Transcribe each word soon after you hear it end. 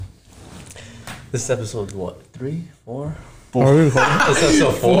This is episode what? 3, 4? Are we recording? This is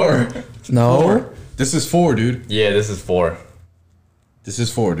episode 4. No. 4. This is 4, dude. Yeah, this is 4. This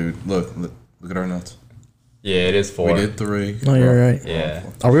is 4, dude. Look at our notes. Yeah, it is 4. We did 3. No, you're right. Yeah.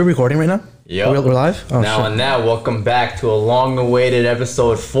 Are we recording right now? Yep. We're live? Oh, now shit. and now, welcome back to a long-awaited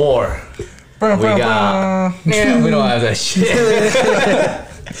episode 4. We got... Yeah, we don't have that shit.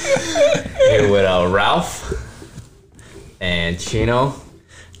 Here with Ralph and Chino.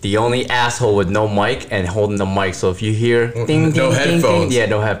 The only asshole with no mic and holding the mic. So if you hear ding, ding, No ding, headphones. ding, yeah,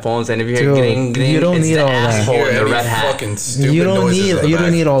 no headphones. And if you hear Dude, ding, ding, you don't it's need the all that. asshole in the Any red hat fucking stupid You don't noises need- in the you don't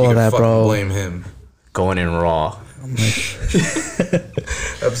back, need all you of can that, fucking bro. Blame him. going in raw.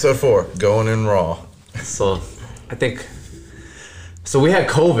 Episode 4, going in raw. So I think... So we had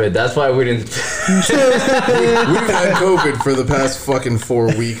COVID. That's why we didn't... We've had COVID for the past fucking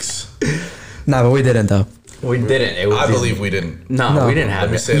 4 weeks. Nah, but we didn't though. We didn't. It was I believe we didn't. No, we didn't have Let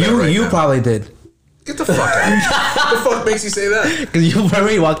me it. say that You right you now. probably did. Get the fuck out of here. What the fuck makes you say that? Cause you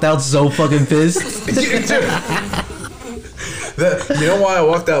remember you walked out so fucking pissed. You know why I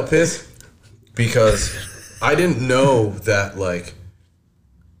walked out pissed? Because I didn't know that, like,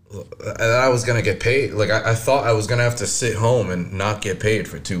 that I was gonna get paid. Like, I thought I was gonna have to sit home and not get paid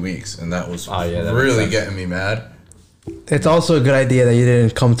for 2 weeks, and that was Oh, yeah, that makes really sense. getting me mad. It's also a good idea that you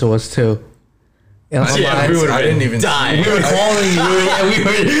didn't come to us too. You know, Yeah, we sometimes- would've I didn't even dying. we were calling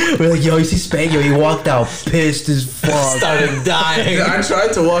you. We were like, yo, you see Spank? Yo, he walked out pissed as fuck. Started dying. I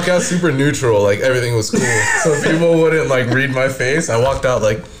tried to walk out super neutral, like everything was cool, so people wouldn't like read my face. I walked out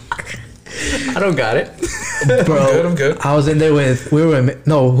like, I don't got it. Bro, I'm good. I was in there with who were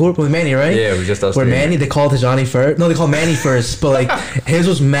with Manny, right? Yeah, it was just us Where three. Manny, they called Tijani first. No, they called Manny first, but like his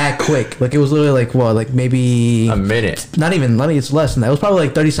was mad quick. Like it was literally like what, like maybe A minute. not even. It's less than that. It was probably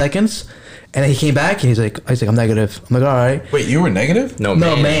like 30 seconds. And then he came back and he's like, I'm negative. I'm like, all right. wait, you were negative? No,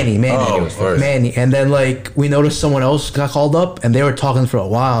 No, Manny. Oh, was first. Manny. And then like we noticed someone else got called up and they were talking for a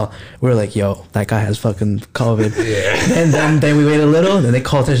while. We were like, yo, that guy has fucking COVID. Yeah. And then we waited a little and then they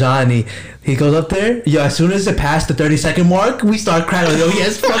called Tijani. He goes up there. Yo, as soon as it passed the 30-second mark, we start crying. Yo, he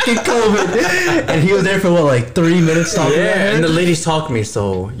has fucking COVID. And he was there for what, like 3 minutes talking Yeah, to her? and the ladies talk to me,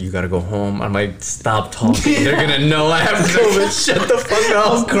 so you gotta go home. I'm like, stop talking. They're gonna know I have COVID. Shut the fuck I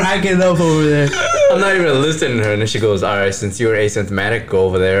was up. cracking up over there. I'm not even listening to her. And then she goes, all right, since you're asymptomatic, go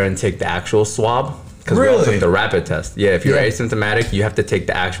over there and take the actual swab. Because we all Really? took the rapid test. Yeah, if you're Yeah. asymptomatic, you have to take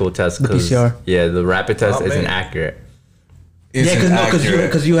the actual test. The PCR. Yeah, the rapid test Oh, isn't man. accurate. Isn't accurate.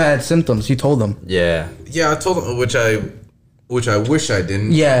 because you had symptoms. You told them. Yeah. Yeah, I told him, which I wish I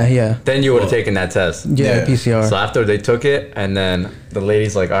didn't. Yeah. Then you would have taken that test. Yeah, Yeah. PCR. So after they took it, and then the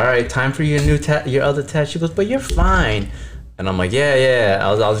lady's like, "All right, time for your new test, your other test." She goes, "But you're fine." And I'm like, "Yeah,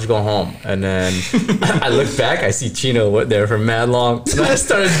 I'll just go home." And then I look back, I see Chino there for mad long, and I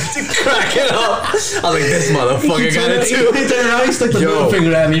started cracking up. I was like, "This motherfucker got it too." He turned around, he stuck the Yo. middle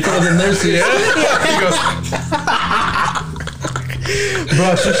finger at me in front of the nurses. He goes,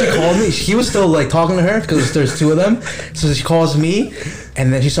 Bro, so she called me. He was still like talking to her because there's two of them. So she calls me,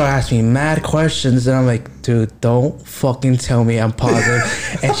 and then she started asking me mad questions, and I'm like, dude, don't fucking tell me I'm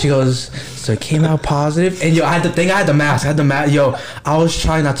positive. And she goes, so it came out positive. And yo, I had the mask. Yo, I was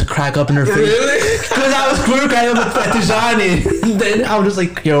trying not to crack up in her face. Really? Because I was cracking up at Tijani. Then I was just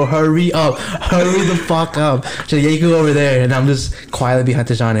like, yo, hurry up. Hurry the fuck up. She's like, yeah, you can go over there. And I'm just quietly behind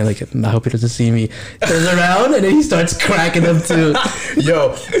Tijani, like, I hope he doesn't see me. Turns around, and then he starts cracking up too.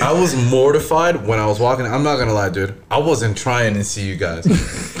 yo, I was mortified when I was walking. I'm not gonna lie, dude. I wasn't trying to see you guys.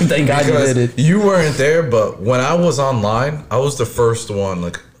 Thank God you Because did it. you weren't there, but when I was online, I was the first one,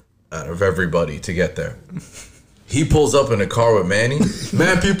 like, out of everybody to get there. He pulls up in a car with Manny.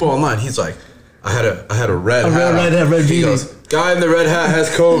 Man, people online. He's like, I had a red hat. red He beanie. goes, guy in the red hat has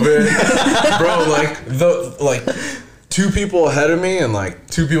COVID. Bro, like 2 people ahead of me and like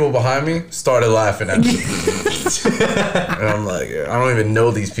 2 people behind me started laughing at me. And I'm like, I don't even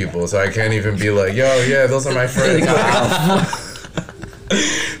know these people, so I can't even be like, yo, yeah, those are my friends.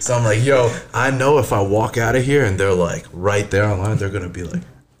 So I'm like, yo, I know if I walk out of here and they're like right there online, they're gonna be like,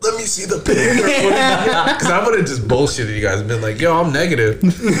 let me see the picture. Because I would have just bullshitted you guys and been like, yo, I'm negative.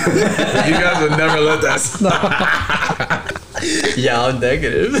 But you guys would never let that stop. Yeah, I'm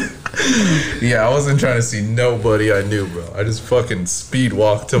negative. Yeah, I wasn't trying to see nobody I knew, bro. I just fucking speed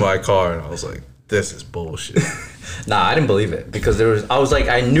walked to my car and I was like, this is bullshit. Nah, I didn't believe it because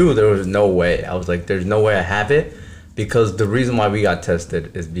I knew there was no way. I was like, there's no way I have it because the reason why we got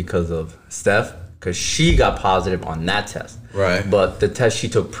tested is because of Steph, because she got positive on that test. Right. But the test she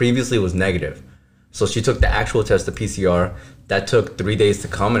took previously was negative. So she took the actual test, the PCR. That took 3 days to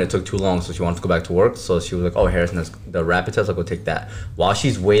come, and it took too long, so she wanted to go back to work. So she was like, "Oh, Harrison has the rapid test. I'll go take that." While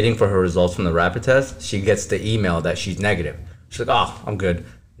she's waiting for her results from the rapid test, she gets the email that she's negative. She's like, "Oh, I'm good."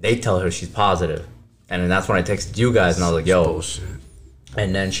 They tell her she's positive, and then that's when I texted you guys, and I was like, "Yo." Bullshit.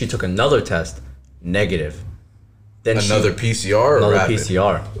 And then she took another test, negative. Then Another PCR or another rapid?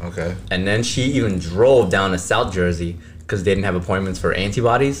 PCR. Okay. And then she even drove down to South Jersey because they didn't have appointments for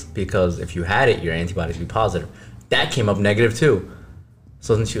antibodies, because if you had it, your antibodies would be positive. That came up negative too. So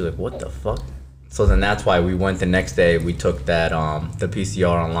then she was like, "What the fuck?" So then that's why we went the next day. We took that the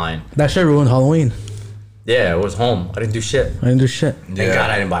PCR online. That shit ruined Halloween. Yeah, it was home. I didn't do shit. I didn't do shit. Thank Yeah. God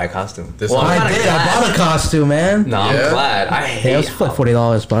I didn't buy a costume. This Well, one- I'm I kinda did. glad. I bought a costume, man. No, I'm Yeah? glad. I Yeah, hate it was like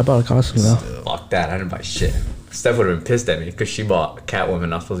 $40, but I bought a costume though. Fuck that. I didn't buy shit. Steph would have been pissed at me because she bought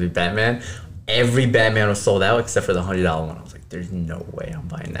Catwoman. I was supposed to be Batman. Every Batman was sold out except for the $100 one. I was like, "There's no way I'm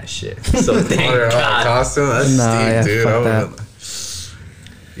buying that shit." So thank $100 God. costume? That's Nah, steep, yeah, dude. fuck I that. would've-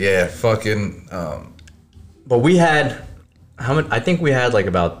 Yeah, fucking. But we had how many? I think we had like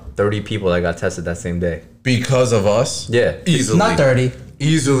about 30 people that got tested that same day. Because of us? Yeah. Easily. Not 30.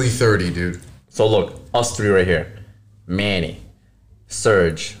 Easily 30, dude. So look, us three right here: Manny,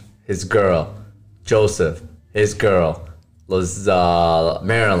 Serge, his girl, Joseph, his girl,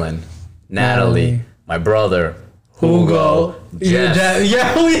 Marilyn, Natalie, my brother, Hugo, Jeff, His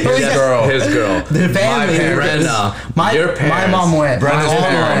girl. his girl, The family. Brenna, My your parents, mom went. Brenna's My mom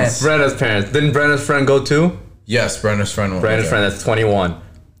parents. went. Brenna's parents. Didn't Brenna's friend go too? Yes, Brenda's friend. went Brenna's with friend, that's 21.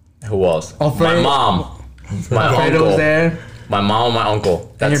 Who else? Oh, My Fred- mom, my Fredo uncle, was there. my mom, and my uncle.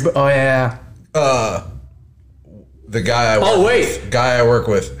 And That's your, oh yeah. The guy I work Oh, wait. with, guy I work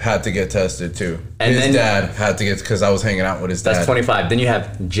with had to get tested too. And his then- dad had to get because I was hanging out with his dad. That's 25. Then you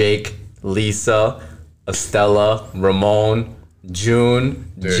have Jake, Lisa, Estella, Ramon,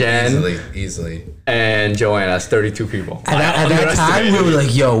 June, Dude, Jen, easily. and Joanne. That's 32 people. At that time, we were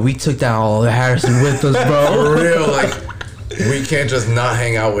like, "Yo, we took down all the Harrison with us, For bro." real, like we can't just not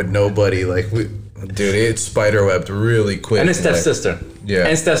hang out with nobody. Like dude, it's spiderwebbed really quick. And his like, stepsister. Yeah.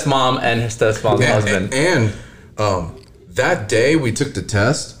 And Steph's mom and her step's mom's husband. And that day we took the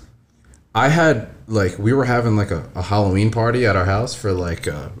test, I had like we were having like a Halloween party at our house for like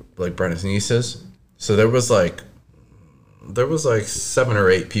Brenna's nieces. So there was like 7 or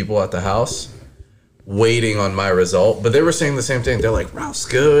 8 people at the house waiting on my result, but they were saying the same thing. They're like, "Ralph's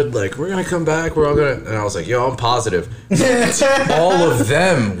good. Like we're gonna come back. We're all gonna." And I was like, "Yo, I'm positive." All of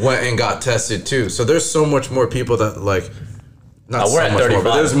them went and got tested too. So there's so much more people that like. Not we're so at much more,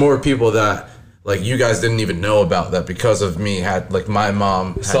 but 35. there's more people that like you guys didn't even know about that because of me. Had like my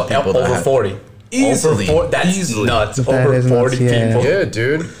mom had So people that over had, 40. Easily. That's Easily. nuts. That Over is 40 nuts, yeah. people. Yeah,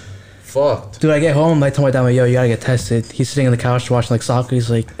 dude. Fucked. Dude, I get home, I tell my dad, like, "Yo, you gotta get tested." He's sitting on the couch watching like soccer. He's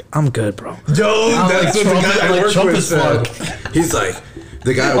like, "I'm good, bro." Yo, I'm that's like what Trump- the guy I'm I like work Trump with as said. fuck. He's like,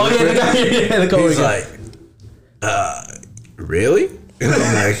 the guy I Oh work yeah, with, the he's coworker. like, really? And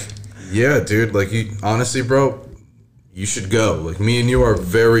I'm like, yeah, dude. Like, you honestly, bro, you should go. Like, me and you are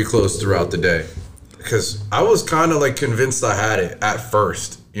very close throughout the day. Because I was kind of like convinced I had it at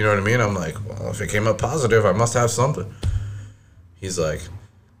first. You know what I mean? I'm like, well, if it came up positive, I must have something. He's like,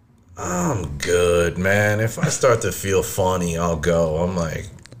 "I'm good, man. If I start to feel funny, I'll go." I'm like,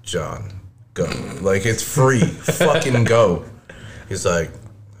 "John, go. Like, it's free. Fucking go." He's like,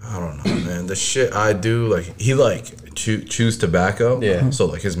 "I don't know, man. The shit I do, like, he like chews tobacco. Yeah. So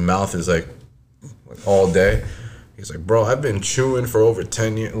like his mouth is like all day. He's like, bro, I've been chewing for over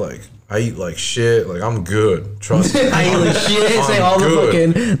 10 years. Like, I eat like shit. Like, I'm good. Trust me. I ain't like shit. I'm Say all the good."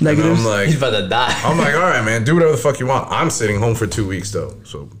 fucking And negatives. I'm like, He's about to die. I'm like, all right, man, do whatever the fuck you want. I'm sitting home for 2 weeks though.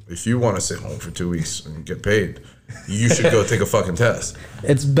 So if you want to sit home for 2 weeks and get paid, you should go take a fucking test.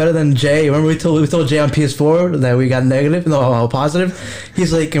 It's better than Jay. Remember we told Jay on PS4 that we got negative, no, positive.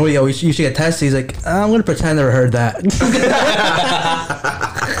 He's like, "Yo, you should get tested." He's like, "I'm gonna pretend I never heard that."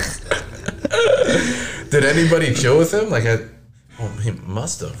 Did anybody chill with him? Like, he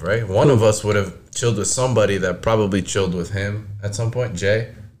must have, right? One of us would have chilled with somebody that probably chilled with him at some point.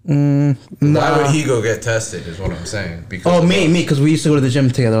 Jay. Why would he go get tested? Is what I'm saying. Because Oh, of me, us. because we used to go to the gym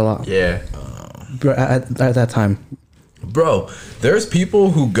together a lot. Yeah. At that time. Bro, there's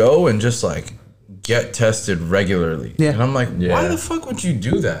people who go and just like get tested regularly. Yeah. And I'm like, why Yeah. the fuck would you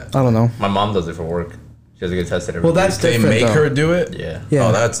do that? I don't know. My mom does it for work. She has to get tested every Well, that's week. They different, make though. her do it? Yeah. Yeah.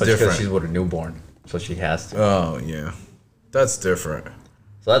 Oh, that's But because different. she's with a newborn, so she has to. Oh, yeah. That's different.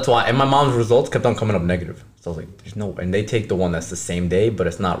 So that's why. And my mom's results kept on coming up negative. So I was like, "There's no." And they take the one that's the same day, but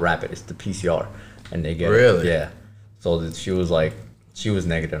it's not rapid. It's the PCR, and they get Really? it. Yeah. So she was like, she was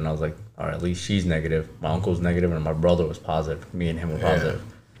negative, and I was like, all right, at least she's negative. My uncle's negative, and my brother was positive. Me and him were positive.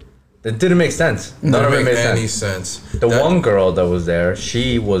 It didn't make sense. None of it made sense. The one girl that was there,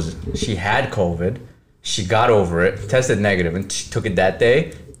 she had COVID. She got over it, tested negative, and she took it that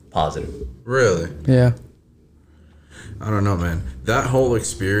day, positive. Really? Yeah. I don't know, man. That whole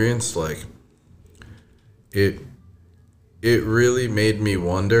experience, like, it really made me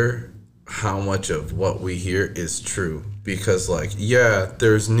wonder how much of what we hear is true. Because, like, yeah,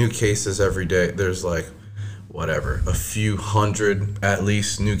 there's new cases every day. There's, like, whatever, a few hundred, at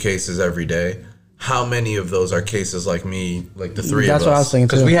least, new cases every day. How many of those are cases like me, like the three of us? That's what I was thinking,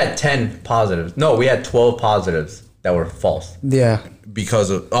 too. Because we had 10 positives. No, we had 12 positives that were false. Yeah. Because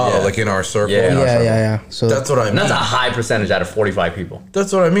of, like in our circle? Yeah. So that's what I mean. And that's a high percentage out of 45 people.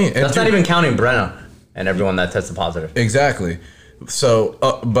 That's what I mean. And that's not even counting Brenna and everyone that tested positive. Exactly. So,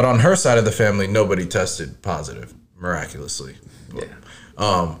 but on her side of the family, nobody tested positive, miraculously. Yeah.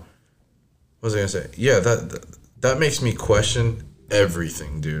 What was I gonna say? Yeah, that makes me question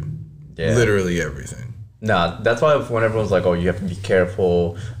everything, dude. Yeah. Literally everything. Nah, that's why when everyone's like, "Oh, you have to be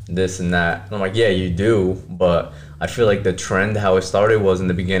careful, this and that," and I'm like, "Yeah, you do," but I feel like the trend, how it started, was in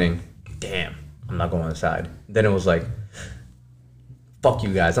the beginning. Damn, I'm not going inside. Then it was like, fuck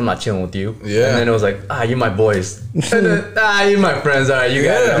you guys, I'm not chilling with you. Yeah. And then it was like, you my boys. And then, you my friends. All right, you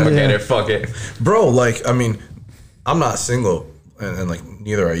got it. I'm gonna get it. Fuck it, bro. Like, I mean, I'm not single, and like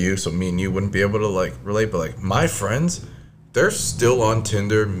neither are you. So me and you wouldn't be able to like relate. But like my friends, they're still on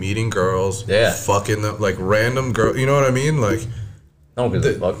Tinder, meeting girls, fucking them, like random girl. You know what I mean? Like, no one gives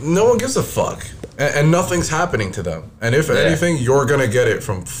a fuck. No one gives a fuck, and nothing's happening to them. And if anything, you're gonna get it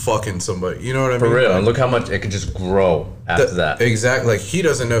from fucking somebody. You know what I mean? For real. And look how much it could just grow after that. Exactly. Like he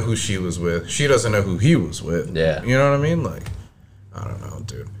doesn't know who she was with. She doesn't know who he was with. Yeah. You know what I mean? Like, I don't know,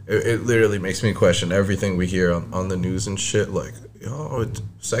 dude. It literally makes me question everything we hear on the news and shit. Like, it's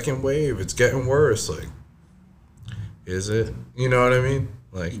second wave. It's getting worse. Like, is it? You know what I mean?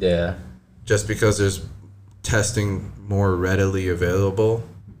 Like, yeah. Just because there's testing more readily available,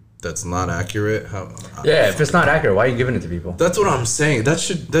 that's not accurate. If it's not accurate, why are you giving it to people? That's what I'm saying. That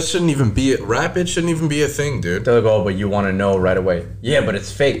shouldn't even be it. Rapid shouldn't even be a thing, dude. They'll go, but you want to know right away. Yeah, but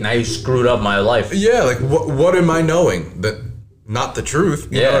it's fake. Now you screwed up my life. Yeah, like what am I knowing? That not the truth.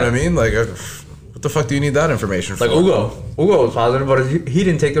 You know what I mean? Like, what the fuck do you need that information for? Like Ugo was positive, but he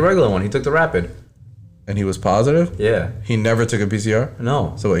didn't take the regular one. He took the rapid. And he was positive? Yeah. He never took a PCR?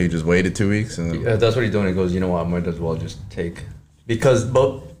 No. So what, he just waited 2 weeks? And that's what he's doing. He goes, you know what, I might as well just take. Because,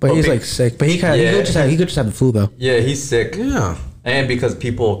 but he's like sick. But he could just have the flu though. Yeah, he's sick. Yeah. And because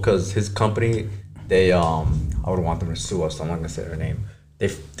his company, they, I would want them to sue us. So I'm not going to say their name.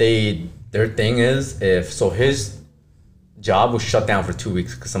 Their thing is, his job was shut down for 2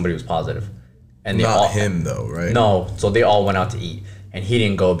 weeks because somebody was positive. And they not him though, right? No. So they all went out to eat. And he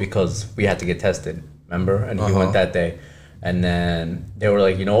didn't go because we had to get tested. Remember? And he went that day. And then they were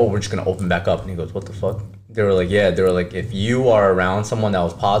like, you know what, we're just going to open back up. And he goes, what the fuck? They were like, if you are around someone that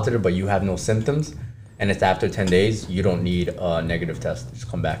was positive, but you have no symptoms, and it's after 10 days, you don't need a negative test. Just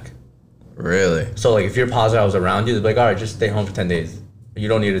come back. Really? So, like, if you're positive, I was around you, they'd be like, all right, just stay home for 10 days. You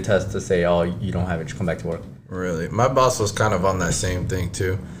don't need a test to say, oh, you don't have it, just come back to work. Really? My boss was kind of on that same thing,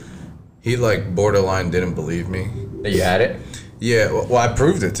 too. He, like, borderline didn't believe me. That you had it? Yeah, well, I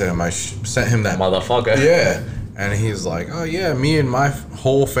proved it to him. I sent him that. Motherfucker. Yeah. And he's like, oh, yeah, me and my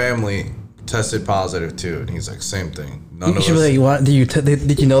whole family tested positive, too. And he's like, same thing. None of us.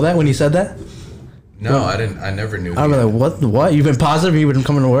 Did you know that when he said that? No, I didn't. I never knew. I was like, what? You've been positive? You wouldn't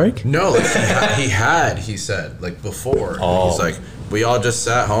come to work? No, like he said, like before. Oh. He's like, we all just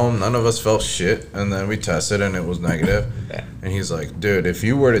sat home. None of us felt shit. And then we tested and it was negative. Yeah. And he's like, dude, if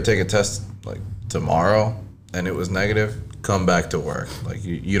you were to take a test like tomorrow and it was negative, come back to work. Like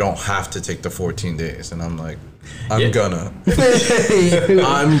you don't have to take the 14 days. And I'm like, I'm gonna.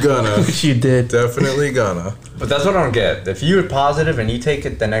 Which you did. Definitely gonna. But that's what I don't get. If you're positive and you take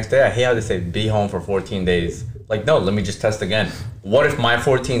it the next day, I hate how they say be home for 14 days. Like, no, let me just test again. What if my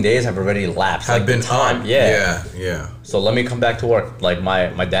 14 days have already lapsed? Have been time. Yeah. Yeah. So let me come back to work. Like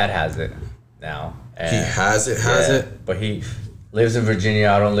my dad has it now. He has it? But he lives in Virginia.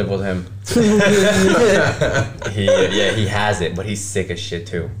 I don't live with him. He has it, but he's sick as shit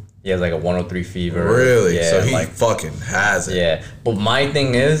too. He has like a 103 fever. Really? Yeah, so he fucking has it. Yeah. But my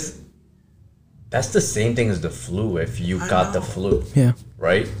thing is, that's the same thing as the flu if you got the flu. Yeah.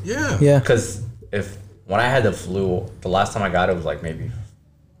 Right? Yeah. Yeah. Because when I had the flu, the last time I got it was like maybe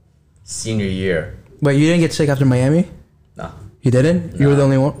senior year. But you didn't get sick after Miami? No. You didn't? You were the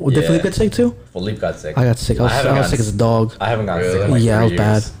only one? Did Philippe get sick too? Philippe got sick. I got sick. I was sick as a dog. I haven't gotten sick in like 3 I was years.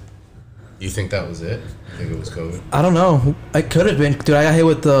 bad. You think that was it? You think it was COVID? I don't know. It could have been. Dude, I got hit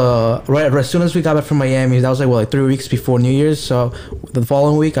with right as soon as we got back from Miami. That was like 3 weeks before New Year's. So the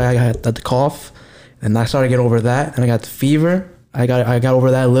following week I had the cough, and I started getting over that, and I got the fever. I got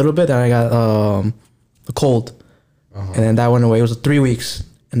over that a little bit, and I got the cold, and then that went away. It was 3 weeks,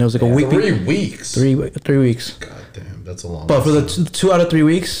 and it was like a week. 3 weeks. 3 weeks. God damn, that's a long. But for the 2 out of 3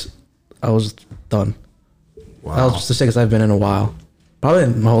 weeks, I was done. Wow. That was the sickest I've been in a while, probably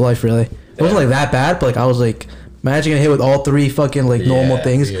in my whole life. Really, it wasn't like that bad, but like I was like. Imagine getting hit with all 3 fucking like normal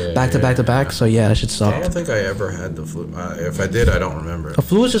things back to back to back. So yeah, that shit sucked. I don't think I ever had the flu. If I did, I don't remember. A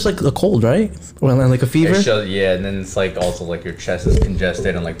flu is just like a cold, right? Or like a fever. Yeah, and then it's like also like your chest is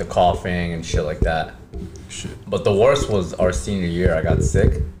congested and like the coughing and shit like that. Shit. But the worst was our senior year. I got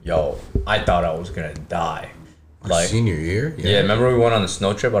sick. Yo, I thought I was gonna die. Like senior year? Yeah. Remember we went on the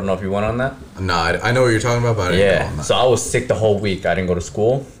snow trip? I don't know if you went on that. Nah, I know what you're talking about, but I didn't go on that. So I was sick the whole week. I didn't go to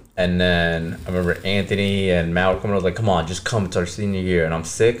school. And then I remember Anthony and Matt were coming. I was like, come on, just come. It's our senior year. And I'm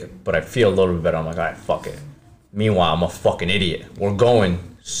sick, but I feel a little bit better. I'm like, all right, fuck it. Meanwhile, I'm a fucking idiot. We're going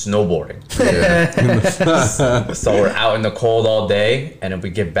snowboarding. So we're out in the cold all day. And if we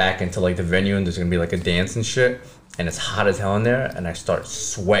get back into like the venue and there's going to be like a dance and shit. And it's hot as hell in there. And I start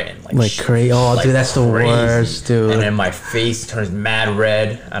sweating. Like crazy. Oh, like dude, that's the worst, dude. And then my face turns mad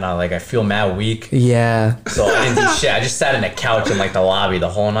red. And I feel mad weak. Yeah. So I didn't do shit. I just sat in the couch in like the lobby the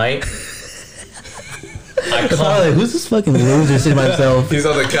whole night. I was like, who's this fucking loser sitting by himself? He's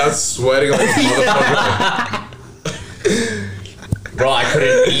on the couch sweating like a motherfucker. Bro, I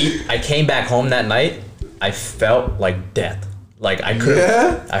couldn't eat. I came back home that night. I felt like death. Like I couldn't.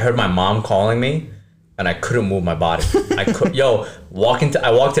 Yeah? I heard my mom calling me. And I couldn't move my body. I walked in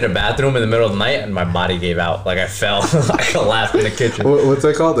the bathroom in the middle of the night and my body gave out. Like I fell. I collapsed in the kitchen. What's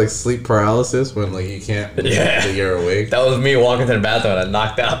that called? Like sleep paralysis when like you can't you're awake? That was me walking to the bathroom and I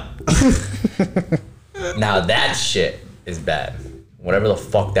knocked out. Now that shit is bad. Whatever the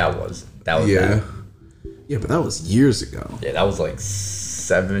fuck that was bad. Yeah, but that was years ago. Yeah, that was like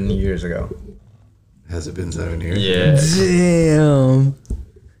 7 years ago. Has it been 7 years? Yeah. Damn.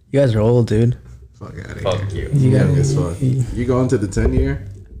 You guys are old, dude. Fuck out of here. Fuck you. You Young as fuck. You going to the 10 year?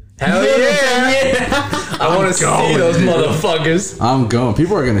 Hell yeah! I want to see those motherfuckers. I'm going.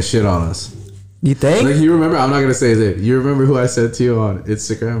 People are gonna shit on us. You think? Like you remember? I'm not gonna say his name. You remember who I said to you on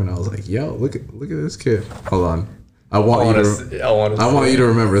Instagram? And I was like, "Yo, look at this kid." Hold on. I want you to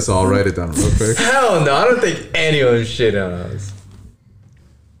remember, so I'll write it down real quick. Hell no! I don't think anyone shit on us.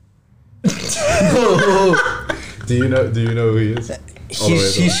 Do you know who he is?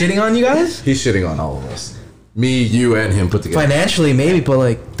 He's shitting on you guys? He's shitting on all of us. Me, you, and him put together. Financially, maybe, but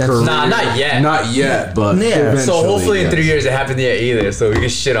like that's Nah, not yet. Not yet, but Yeah. So hopefully in yes. 3 years it happened yet either, so we can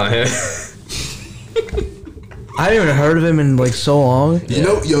shit on him. I haven't even heard of him in like so long. You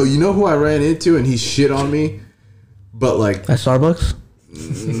know who I ran into and he shit on me, but like At Starbucks?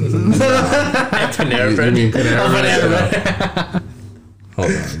 At Panera Bread. You mean Panera Bread?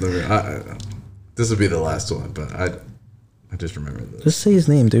 Hold on, this will be the last one, but I just remember this. Just say his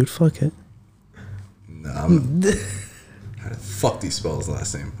name, dude. Fuck it. Nah, how the fuck do you spell his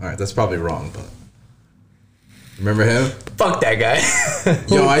last name? All right, that's probably wrong, but remember him? Fuck that guy.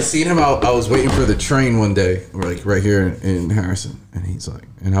 Yo, I seen him out. I was waiting for the train one day, like right here in Harrison, and he's like,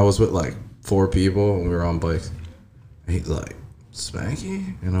 and I was with like 4 people, and we were on bikes. And he's like,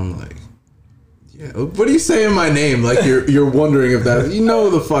 Spanky, and I'm like, yeah. What are you saying my name? Like you're wondering if that you know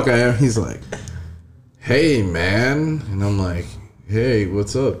who the fuck I am. He's like, hey man, and I'm like, hey,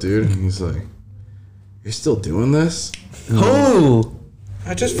 what's up, dude? And he's like, you're still doing this? Who?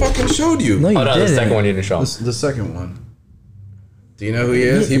 I just fucking showed you. No, you Oh no, the didn't. second one you didn't show. The second one. Do you know who he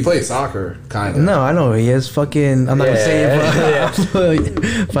is? He played soccer, kind of. No, I know who he is. Fucking, I'm not gonna say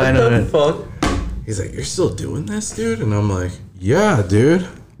it, but I know it. Fuck. He's like, you're still doing this, dude? And I'm like, yeah, dude.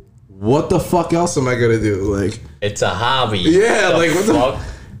 What the fuck else am I gonna do? Like, It's a hobby. yeah, The like what fuck? the?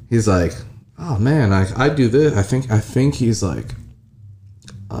 He's like, oh man, I do this. I think he's like,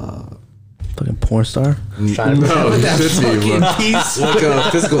 Fucking porn star. Trying to no, he should be, but piece. like a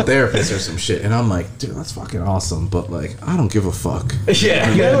physical therapist or some shit. And I'm like, dude, that's fucking awesome. But like, I don't give a fuck.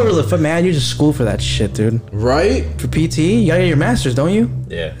 Yeah. You gotta go to the man. You're just school for that shit, dude. Right? For PT, you gotta get your master's, don't you?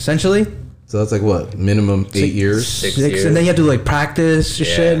 Yeah. Essentially. So that's like what? Minimum 8 years? 6 years. And then you have to like practice your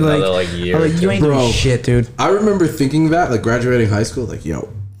shit. another, Like, like, year I'm or like, two. you ain't Bro. doing shit, dude. I remember thinking that, like graduating high school, like, yo,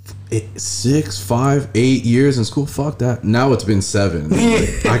 6, 5, 8 years in school, fuck that. Now it's been 7.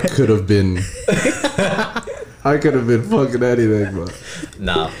 Like, I could have been fucking anything, but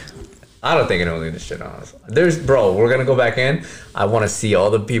Nah. I don't think anyone's gonna shit on us. Bro, we're gonna go back in. I wanna see all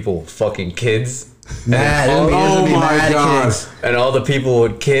the people fucking kids. Mad. And all, There's gonna be oh my mad God. kids. and all the people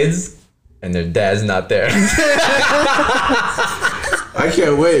with kids and their dad's not there. I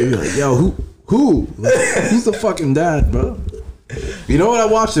can't wait. Be like, yo, who? Like, who's the fucking dad, bro? You know what I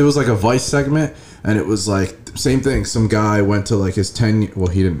watched? It was like a Vice segment, and it was like same thing. Some guy went to like his 10. Well,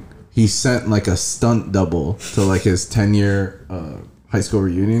 he didn't. He sent like a stunt double to like his 10-year high school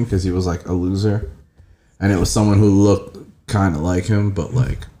reunion because he was like a loser, and it was someone who looked kind of like him but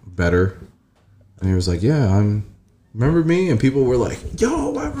like better. And he was like, "Yeah, remember me?" And people were like,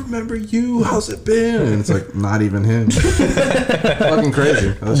 "Yo, I remember you. How's it been?" And it's like not even him. Fucking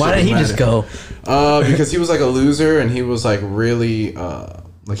crazy. Why didn't he just go? Because he was like a loser, and he was like really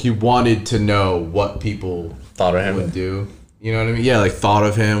like he wanted to know what people Thought of him. would do. You know what I mean? Yeah, like thought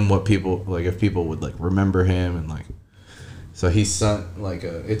of him, what people like if people would like remember him, and like so he sent like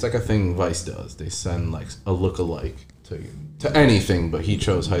it's like a thing Vice does. They send like a lookalike to anything, but he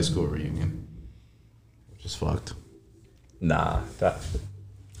chose high school reunion, which is fucked. Nah,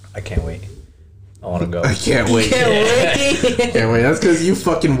 I can't wait. I want to go. I can't wait. Can't wait. That's because you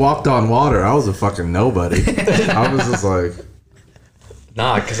fucking walked on water. I was a fucking nobody. I was just like,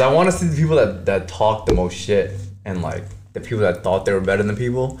 Nah, because I want to see the people that talk the most shit, and like the people that thought they were better than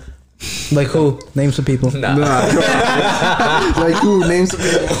people. Like who? Name some people. Nah. like who names some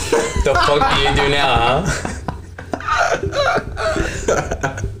people? The fuck do you do now, huh?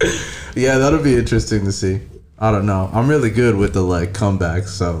 Yeah, that'll be interesting to see. I don't know. I'm really good with the like comebacks.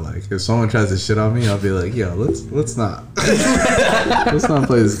 So like, if someone tries to shit on me, I'll be like, "Yo, let's not, let's not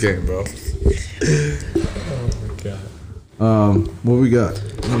play this game, bro." Oh my god. What we got?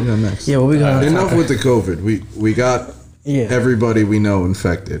 What we got next? Yeah, what we got? Enough with the COVID. We got everybody we know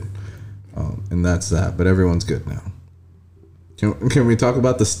infected, and that's that. But everyone's good now. Can we talk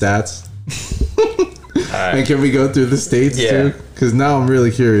about the stats? Right. And can we go through the states too? Because now I'm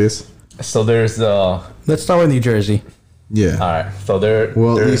really curious. So there's Let's start with New Jersey. Yeah. all right. So there.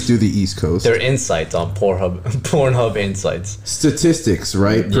 Well, at there's- least do the East Coast. Their insights on Pornhub insights. Statistics,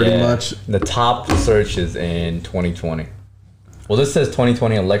 right? Pretty Yeah, much. the top searches in 2020. Well, this says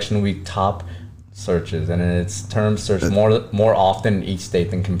 2020 election week top searches, and it's terms searched more often in each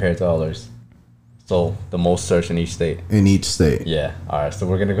state than compared to others. So the most searched in each state. In each state. Yeah. All right. So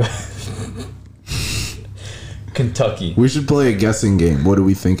we're gonna go. Kentucky. We should play a guessing game. What do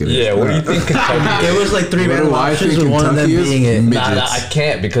we think it is? Yeah. What do you think Kentucky? There was like three You know random why I options think with one of them Kentucky is? being it. Nah, I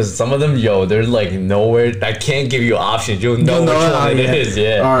can't because some of them, they're like nowhere. I can't give you options. You'll know You'll know which one it, it is.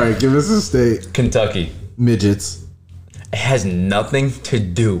 Yeah. All right, give us a state. Kentucky. Midgets. It has nothing to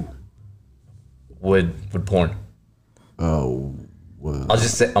do with porn. Oh, what? I'll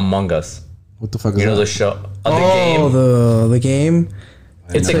just say Among Us. What the fuck is You know that? the show, the Oh, game. the game.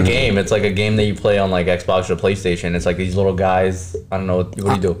 It's a game. It's like a game that you play on like Xbox or PlayStation. It's like these little guys. I don't know what do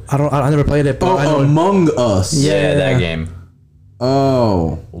you do. I never played it, but I know Oh, Among Us. Yeah, that Yeah. game.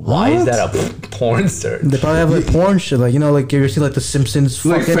 Oh. Why is What? that a porn search? they probably have like porn shit, like like you ever see like the Simpsons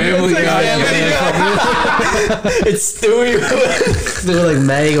Like fucking Family Guy. It's Stewie. they were like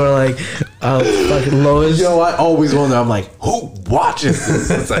Meg or like fucking Lois. Yo, I always wonder. I'm like, who watches this?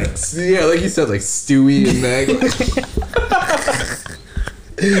 It's like, yeah, like you said, like Stewie and Meg.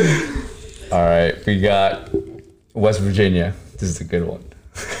 All right, we got West Virginia. This is a good one.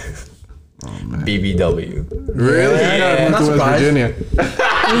 Oh, man. BBW. Really? Yeah, I went not to surprised. West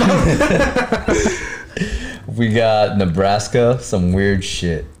Virginia. We got Nebraska. Some weird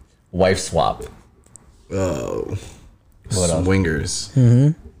shit. Wife swap. Oh. What else? Swingers.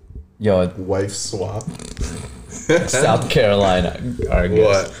 Yo, Wife swap. South Carolina. All right,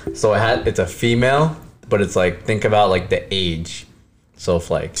 guys. So it's a female, but it's like think about like the age. So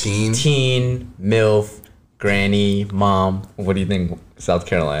if like teen, MILF, granny, mom. What do you think South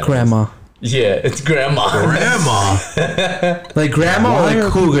Carolina? Grandma. Yeah, it's grandma. Grandma. Like grandma or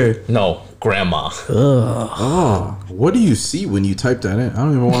like cougar? No, grandma. Oh, what do you see when you type that in? I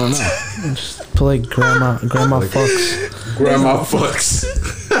don't even want to know. Put like grandma fucks. Grandma fucks.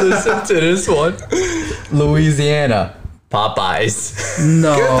 Listen to this one. Louisiana. Popeyes.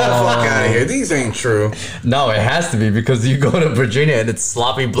 No. Get the fuck out of here. These ain't true. No, it has to be because you go to Virginia and it's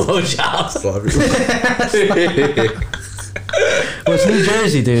sloppy blowjobs. What's New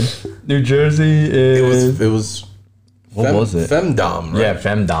Jersey, dude? New Jersey is. It was. What was it? Femdom, right? Yeah,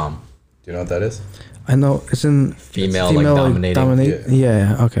 femdom. Do you know what that is? I know it's in Female like, dominating.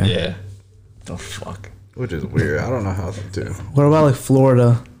 Yeah. Okay. Yeah. The fuck. Which is weird. I don't know how to do. What about like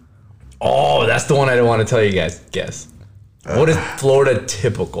Florida? Oh, that's the one I didn't want to tell you guys. Guess. What is Florida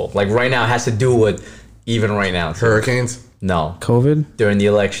typical? Like right now, it has to do with even right now. too. Hurricanes? No. COVID? During the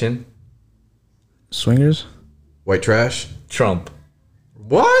election, Swingers? White trash? Trump.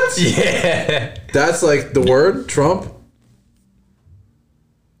 What? Yeah. That's like the word? Trump?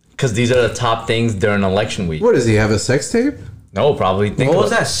 Because these are the top things during election week. What does he have, a sex tape? No, probably. What was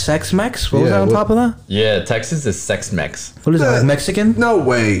that? Sex Mex? What was Yeah, that on what- top of that? Yeah, Texas is Sex Mex. What is that? Like Mexican? No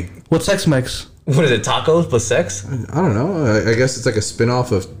way. What's Sex Mex? What is it? Tacos but sex? I don't know. I guess it's like a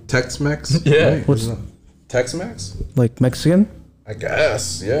spin-off of Tex-Mex. Yeah. Right? What's- Isn't it Tex-Mex? Like Mexican? I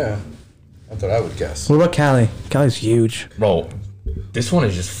guess. Yeah. That's what I would guess. What about Cali? Cali's huge. Bro, this one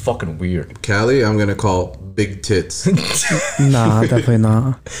is just fucking weird. Cali, I'm gonna call big tits. Nah, definitely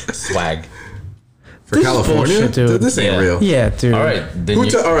not. Swag. For This is California, bullshit, dude. This ain't Yeah. real. Yeah, dude. All right. Then Who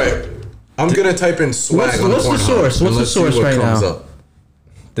you, all right. I'm gonna type in swag What's- on what's the Pornhub, source? and What's the let's see source what right comes now? up.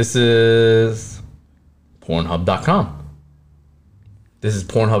 this is Pornhub.com. This is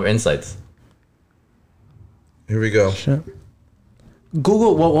Pornhub Insights. Here we go. Shit.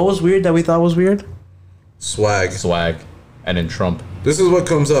 Google, what was weird that we thought was weird? Swag. Swag. And then Trump. This is what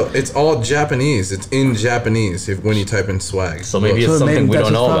comes up. It's all Japanese. It's in Japanese when you type in swag. So maybe it's So something we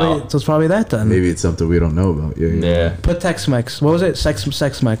don't know probably, about. So it's probably that then. maybe it's something we don't know about. Yeah. Yeah. Put Tex Mex. What was it? Sex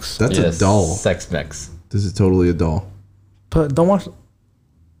Mex. That's Yes, a doll. Sex Mex. This is totally a doll. Put don't watch.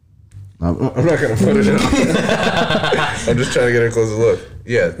 I'm not gonna put it in. I'm just trying to get a closer look.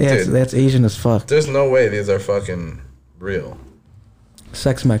 Yeah, Yeah, dude. that's Asian as fuck. There's no way these are fucking real.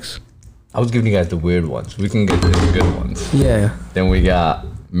 Sex Mex. I was giving you guys the weird ones. We can get to the good ones. Yeah. Then we got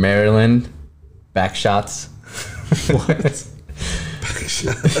Maryland back shots. What?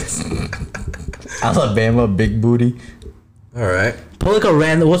 Alabama big booty. All right. Put like a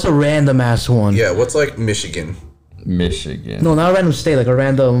random. What's a random ass one? Yeah. What's like Michigan? Michigan. No, not a random state. Like a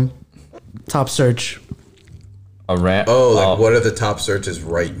random top search. A Oh, like what are the top searches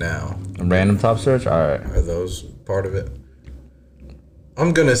right now? A random top search. All right. Are those part of it?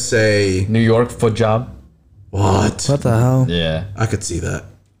 I'm gonna say New York foot job. what? What the hell? Yeah. I could see that.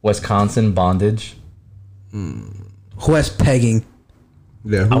 Wisconsin bondage. Who has pegging?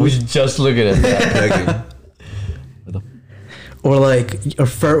 Yeah. I was just looking at that. begging? Or like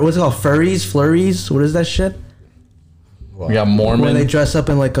what's it called? Furries, flurries. What is that shit? We got Where Mormon. they dress up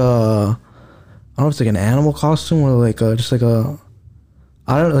in like a, I don't know if it's like an animal costume or like just like a,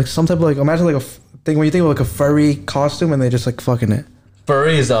 I don't know, like some type of like, imagine like a thing when you think of like a furry costume and they just like fucking it.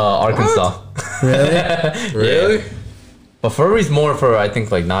 Furry is Arkansas. Really? Really? Yeah. But furry's more for, I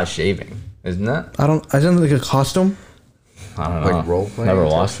think, like not shaving, isn't that? I didn't like a costume. I don't know. Like role-playing Never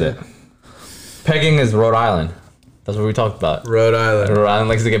type watched it. Pegging is Rhode Island. That's what we talked about. Rhode Island. Rhode Island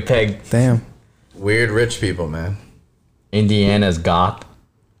likes to get pegged. Damn. Weird rich people, man. Indiana's goth.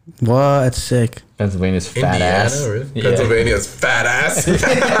 What? That's sick. Pennsylvania's fat Indiana, ass. really? Yeah. Pennsylvania's fat ass.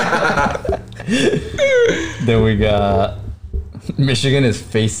 Then we got Michigan is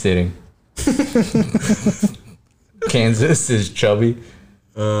face sitting. Kansas is chubby.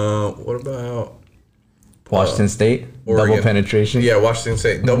 What about Washington State, Oregon. double penetration. Yeah, Washington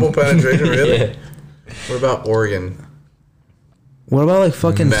State. Double penetration, really? Yeah. What about Oregon? What about like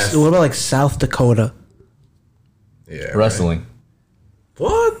fucking? Meth. What about like South Dakota? Yeah. right. Wrestling.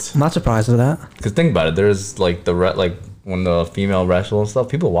 What? I'm not surprised at that. Because think about it, there's like like when the female wrestle and stuff,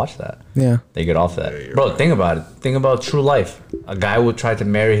 people watch that. Yeah. They get off that. you're Bro, right. think about it. Think about true life. A guy would try to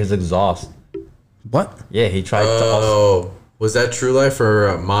marry his exhaust. What? Yeah, he tried to. Also, Oh, was that True Life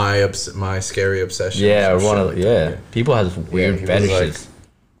or my scary obsession? yeah, or Some one shit of like yeah. that? People have weird he was fetishes.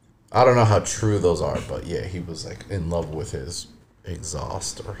 I don't know how true those are, but yeah, he was like in love with his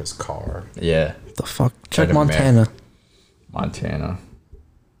exhaust or his car. Yeah, The fuck? Check to Montana. Montana.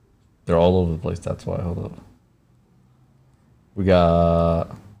 They're all over the place. That's why. Hold up. We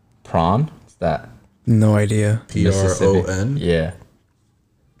got prawn. What's that? No idea. PRON. Yeah.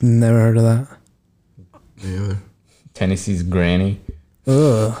 Never heard of that. Yeah. Tennessee's granny.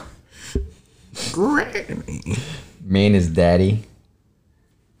 Ugh. Granny. Maine is daddy.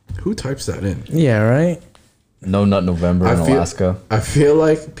 Who types that in? Yeah. Right. No Nut November in Alaska. I feel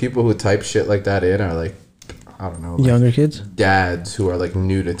like people who type shit like that in are like, I don't know, like Younger kids. dads who are like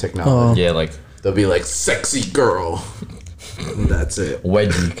new to technology. Yeah, like They'll be like, sexy girl. And that's it.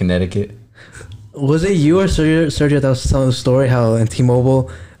 Wedgie, Connecticut. Was it you or Sergio that was telling the story how in T-Mobile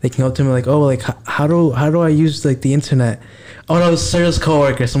they came up to me like, oh, like how do I use like the internet? Oh no, it was Sergio's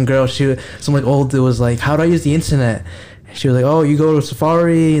coworker, some girl. Some like old dude was like, how do I use the internet? And she was like, oh, you go to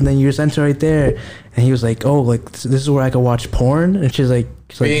Safari and then you just enter right there. And he was like, oh, like this is where I can watch porn. And she's like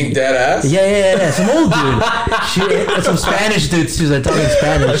Being dead ass? Yeah. Some old dude. Some Spanish dude. She was like talking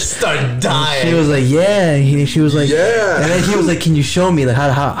Spanish. Start dying. She was like, yeah. She was like, Yeah. And then he was like, can you show me like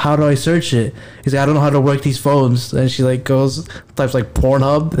how do I search it? He's like, I don't know how to work these phones. And she like goes types like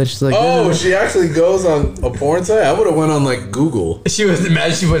Pornhub. And she's like, Oh, she actually goes on a porn site? I would have went on like Google. She was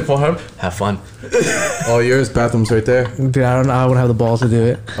imagine she went for her. Have fun. Oh, yours, bathroom's right there. dude, I don't know. I wouldn't have the balls to do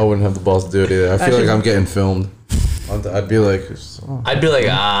it. I wouldn't have the balls to do it either. I feel like I'm getting filmed I'd be like,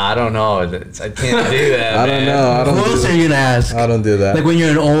 I don't know. I can't do that. I don't know. I don't Who else do are you gonna ask? I don't do that. Like when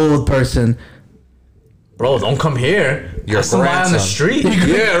you're an old person. Bro, don't come here. Your Ask somebody on the grandson. street.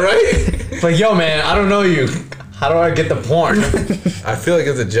 Yeah, right. Like, yo, man, I don't know you. How do I get the porn? I feel like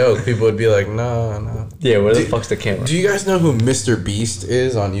it's a joke. People would be like, no. Yeah, where the fuck's the camera? Do you guys know who Mr. Beast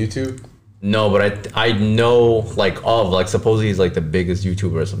is on YouTube? No, but I know supposedly he's like the biggest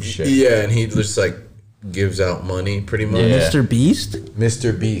YouTuber or some shit. Yeah, and he just like gives out money pretty much. Yeah. Mr. Beast?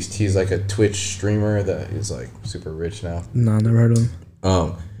 Mr. Beast, he's like a Twitch streamer that is like super rich now. No, never heard of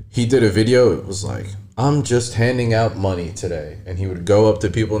him. He did a video. It was like, I'm just handing out money today, and he would go up to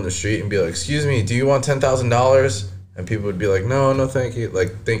people in the street and be like, "Excuse me, do you want $10,000?" And people would be like, "No, thank you,"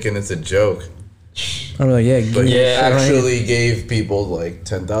 like thinking it's a joke. I'm like, yeah, But he Yeah. actually gave people like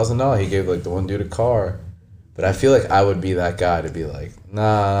 $10,000. He gave like the one dude a car. But I feel like I would be that guy to be like,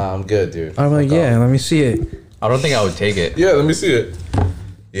 nah, I'm good, dude. I'm like, Fuck yeah, off. let me see it. I don't think I would take it. Yeah, let me see it.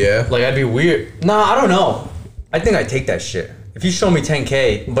 Yeah. Like, I'd be weird. Nah, I don't know. I think I'd take that shit. If you show me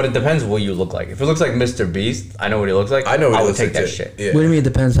 10K, but it depends what you look like. If it looks like Mr. Beast, I know what he looks like. I know what I he would looks take like that too. shit. Yeah. What do you mean it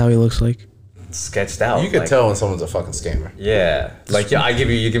depends how he looks like? Sketched out. You can like, tell when someone's a fucking scammer. Yeah. Like, yeah,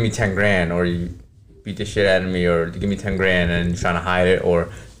 you give me 10 grand, or you beat the shit out of me, or you give me 10 grand and you're trying to hide it, or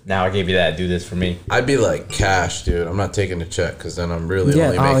now I gave you that, do this for me. I'd be like, cash, dude. I'm not taking a check because then I'm really Yeah,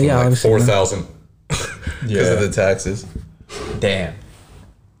 only oh, making yeah, like obviously. 4,000 because of the taxes. Damn.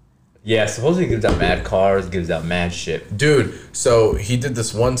 Yeah, supposedly he gives out mad cars, gives out mad shit. Dude, so he did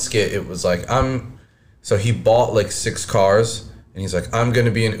this one skit. It was like, so he bought like 6 cars and he's like, I'm going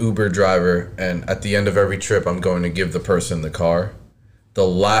to be an Uber driver. And at the end of every trip, I'm going to give the person the car. The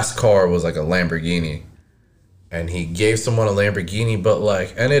last car was like a Lamborghini. And he gave someone a Lamborghini, but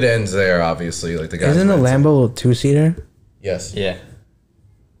like, and it ends there, obviously. Like the guy. Isn't a Lambo a 2-seater? Yes. Yeah.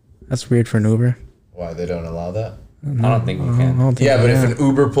 That's weird for an Uber. Why they don't allow that? I don't think you I can. don't think Yeah, but yeah. if an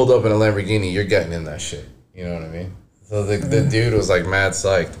Uber pulled up in a Lamborghini, you're getting in that shit. You know what I mean? So the dude was like mad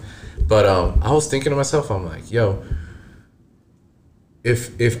psyched. But I was thinking to myself, I'm like, yo,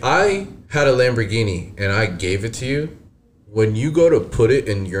 if I had a Lamborghini and I gave it to you, when you go to put it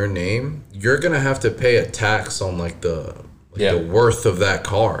in your name, you're gonna have to pay a tax on like the worth of that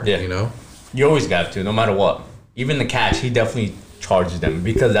car. Yeah. You know? You always got to, no matter what. Even the cash, he definitely charges them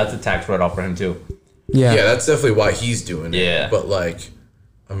because that's a tax write-off for him too. Yeah. Yeah, that's definitely why he's doing it. Yeah. But like,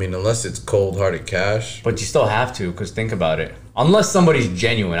 I mean, unless it's cold-hearted cash. But you still have to, because think about it. Unless somebody's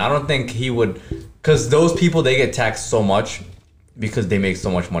genuine, I don't think he would, because those people, they get taxed so much because they make so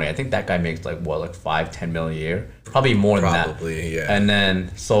much money. I think that guy makes like 5-10 million a year, probably more than that. Probably, yeah. And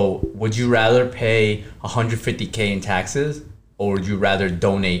then, so would you rather pay 150K in taxes, or would you rather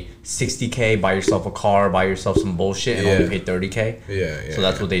donate 60K, buy yourself a car, buy yourself some bullshit, and only pay 30K? Yeah. So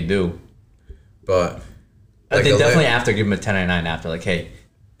that's what they do. But Like they a definitely Lam- have to give him a 1099 after, like, hey,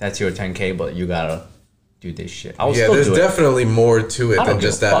 that's your 10K, but you gotta do this shit. I will yeah, still there's do it. definitely more to it I don't than give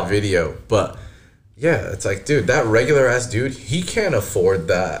just a that fuck. video. But yeah, it's like, dude, that regular ass dude, he can't afford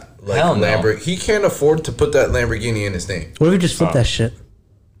that. Like Hell no. He can't afford to put that Lamborghini in his name. What if you just flip that shit?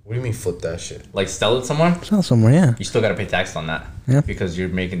 What do you mean flip that shit? Like, sell it somewhere, Sell somewhere, yeah. you still gotta pay tax on that. Yeah. Because you're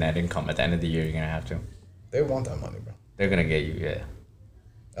making that income. At the end of the year, you're gonna have to. They want that money, bro. They're gonna get you, yeah.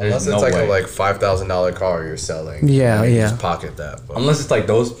 Unless There's it's no like way. a $5,000 car you're selling. Yeah, you yeah. Just pocket that. But Unless it's like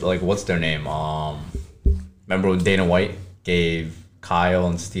those, like, what's their name? Remember when Dana White gave Kyle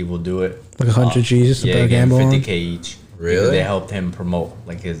and Steve Will Do It? Like 100 G's to Yeah, put a gave him gamble on. 50K each. Really? Because they helped him promote,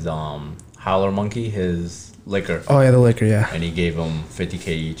 like, his Howler Monkey, his liquor. Oh, yeah, the liquor, yeah. And he gave him 50K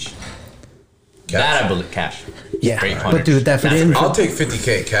each. Cash. That I believe, cash. Yeah. Straight But hundred. dude, that for That's the great. I'll take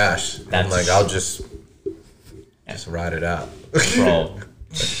 50K cash. And That's- like, I'll just ride it out. Bro,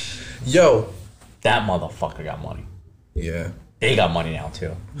 Yo. that motherfucker got money. Yeah. They got money now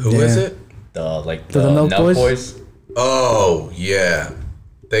too. Who is Yeah. it? The Milk Nelk Boys? Oh, yeah.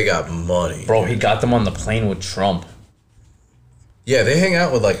 They got money. Bro, he got them on the plane with Trump Yeah, they hang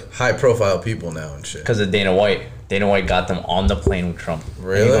out with like high profile people now and shit. because of Dana White. Dana White got them on the plane with Trump. And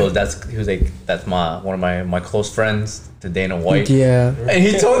Really? he was like, that's one of my close friends to Dana White. Yeah. And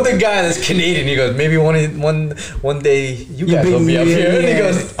he told the guy that's Canadian, he goes, maybe one day you guys will be up yeah, here. And he yeah.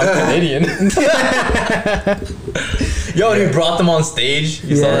 goes, I'm Canadian. Yo, and he brought them on stage.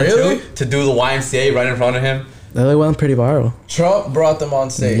 You saw Yeah. that Really? too? To do the YMCA right in front of him. That went pretty viral. Trump brought them on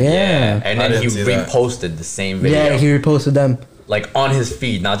stage. Yeah. And I then he didn't see that. reposted the same video. Yeah, he reposted them. Like on his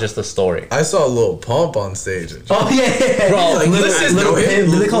feed, not just the story. I saw a little pump on stage. Oh, yeah. Bro, Like, listen, Little Pimp.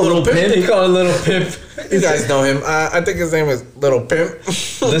 Do they call it Little Pimp? They call it Little Pimp. You guys know him. I think his name is Little Pimp.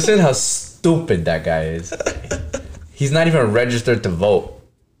 Listen how stupid that guy is. He's not even registered to vote.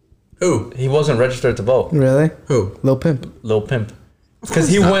 Who? He wasn't registered to vote. Really? Who? Lil Pimp. Lil Pimp. Because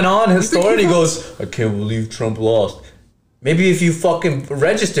he went on his story and he goes, I can't believe Trump lost. Maybe if you fucking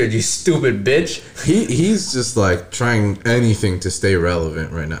registered, you stupid bitch. He's just like trying anything to stay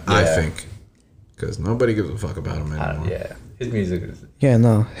relevant right now. I Yeah. think because nobody gives a fuck about him anymore. Yeah. His music is... Yeah,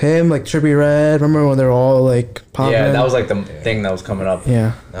 no. Him, like Trippie Redd. Remember when they were all like popping? Yeah, that was like the thing that was coming up.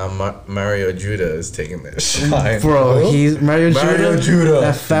 Yeah. Now Mario Judah is taking their shine. Bro, he's Mario Judah.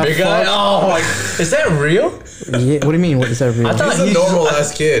 That fat Big guy. fuck. Oh, like, is that real? Yeah, what do you mean? What is that real? I thought He's a he's normal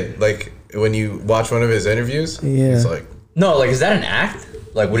ass kid. Like when you watch one of his interviews, Yeah. he's like, No, like, is that an act?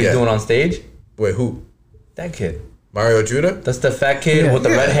 Like, what he's Yeah. doing on stage? wait, who? That kid. Mario Judah? That's the fat kid Yeah. with the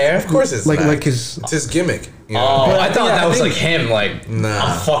red hair? Of course it's like not. his. It's his gimmick. You know? Oh, I thought yeah, that I was think- like him. Like, Nah.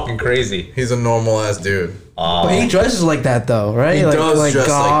 I'm fucking crazy. He's a normal ass dude. Oh, But he dresses like that though, right? He like, does dress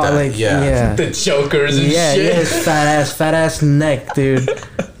like that, Like, yeah. yeah. the chokers and Yeah, shit. yeah, his fat ass neck, dude.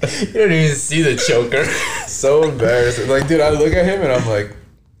 You don't even see the choker. So embarrassing. Like, dude, I look at him and I'm like,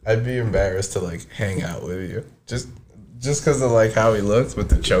 I'd be embarrassed to like hang out with you. Just because of like how he looks with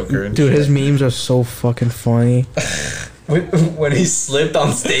the choker and Dude, shit. his memes are so fucking funny. when he slipped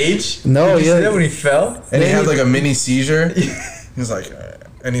on stage. No, Did you yeah. see that when he fell? And he had like a mini seizure. He's like,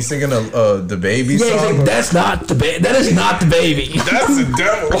 and he's singing the baby Yeah, song. he's like, that's not the baby. That is not the baby. That's the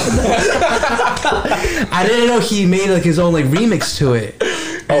devil. I didn't know he made like his own like remix to it.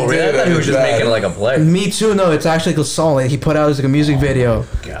 Oh, really? I thought he was just Yeah. making like a play. Me too. No, it's actually like a song. Like he put out as like a music video,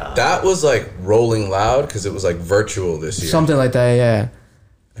 God. That was like Rolling Loud because it was like virtual this year. something like that. Yeah,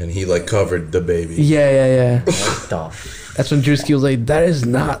 And he like covered the baby. yeah. What the f- That's when Drewski was like, that is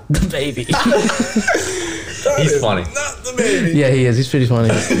not the baby. He's funny. Not the baby. Yeah, he is. He's pretty funny.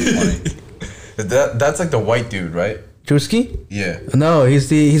 That's like the white dude, right? Drewski? Yeah. No, he's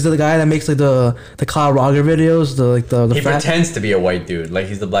the guy that makes like the Kyle Roger videos. The He fat. pretends to be a white dude. Like,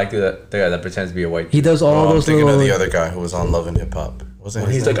 he's the black dude the guy that pretends to be a white dude. He does all Oh, I'm those thinking little. of the other guy who was on Love and Hip Hop. Wasn't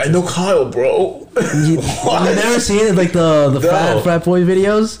his He's name like, I know Kyle, bro. You've never seen it like the frat boy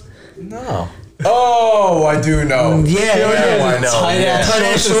videos? No. Oh, I do know. Yeah, I know. Tight ass Tight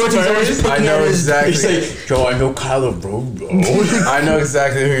ass shorts, he's always I picking know at his- exactly. He's like, Joe, I know Kyle, bro. I know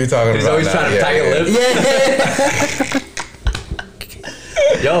exactly who you're talking He's about. always now. trying to Yeah, tight a yeah. lip. Yeah.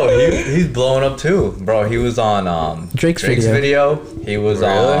 Yo, he's blowing up too, bro. He was on Drake's video. He was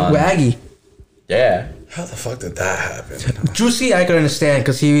Really? on With Aggie. yeah. How the fuck did that happen? Drewski, I can understand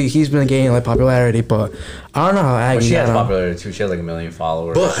because he's been gaining like popularity, but I don't know how Aggie. But she has got on. popularity too. She has like 1 million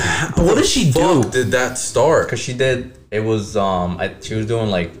followers. But what did she do? fuck did that start? Because she did, it was she was doing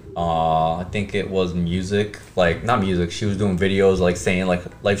like I think it was music, like not music. She was doing videos like saying like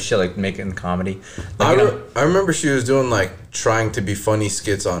life shit, like making comedy. Like, I remember she was doing like trying to be funny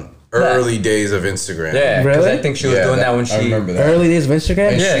skits on early days of Instagram. yeah, because Really? I think she was Yeah, doing that when she. I remember that. Early days of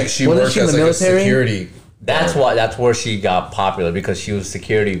Instagram. And Yeah. she Wasn't worked she in as the like military? a security. That's why. That's where she got popular because she was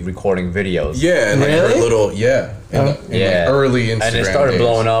security recording videos. Yeah, and like her Really? little in Yeah, like early Instagram and it started days.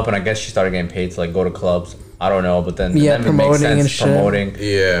 blowing up, and I guess she started getting paid to like go to clubs. I don't know, but then Yeah, then it makes promoting sense, and shit. promoting.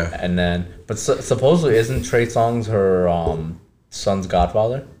 Yeah. And then, but supposedly isn't Trey Songz her son's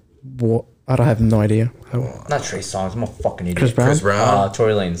godfather? What? I don't have no idea. Not Trey Songz. I'm a fucking idiot. Chris Brown. Chris Brown.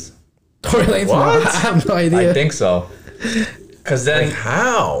 Tory Lanez. Tory Lanez. No, What? I have no idea. I think so. Cause then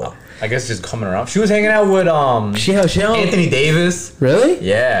How? I guess just coming around. She was hanging out with she Anthony Davis. really?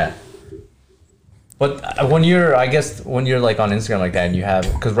 Yeah. But when you're like on Instagram like that and you have,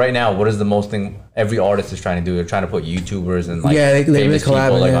 because right now, what is the most thing every artist is trying to do? They're trying to put YouTubers and like Yeah, they famous collab,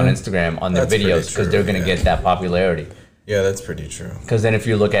 people like yeah. on Instagram on their That's pretty videos because true, they're gonna yeah. get that popularity. Yeah, that's pretty true. Because then if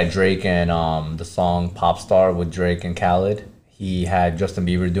you look at Drake and the song Pop Star with Drake and Khaled, he had Justin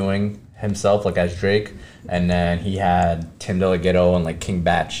Bieber doing himself like as Drake, and then he had Tim DeLaGhetto and like King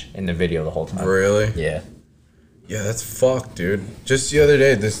Batch in the video the whole time. Really? Yeah. Yeah, that's fucked, dude. Just the other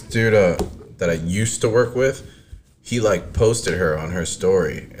day, this dude that I used to work with, he like posted her on her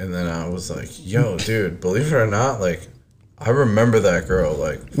story, and then I was like, "Yo, dude, believe it or not, like, I remember that girl.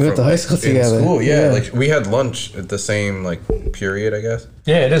 Like, We went to high school in together. School, yeah, Yeah. like we had lunch at the same like period, I guess.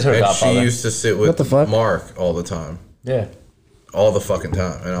 Yeah, it is her And godfather. she used to sit What with the fuck? Mark all the time, Yeah. all the fucking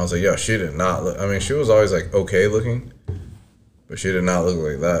time, and I was like, "Yo, she did not look. I mean, she was always like okay looking, but she did not look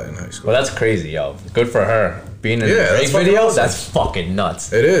like that in high school." Well, that's crazy, yo. Good for her. Being in Yeah, a that's Drake fucking video, awesome. that's fucking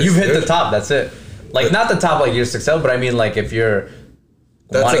nuts. It is, You've hit dude. the top. That's it. Like not the top, like you're successful, but I mean, like if you're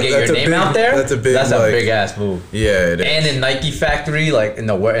want to get that's your a name big- out there, that's a big, that's a like- big ass move. Yeah, it is. And in Nike factory, like in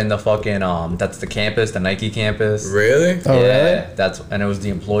the fucking that's the campus, the Nike campus. Really? Oh, Yeah, really? that's and it was the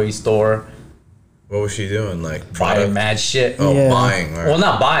employee store What was she doing? Like buying product? mad shit. Oh, Yeah. buying. Right? Well,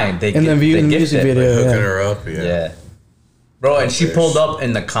 not buying. They And then they in the gift music it. video. hooking Yeah. her up. Yeah. Yeah. Bro, and she pulled up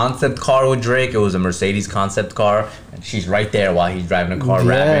in the concept car with Drake. It was a Mercedes concept car, and she's right there while he's driving the car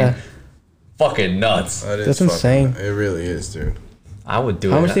rapping. Fucking nuts. That's insane. It really is, dude. I would do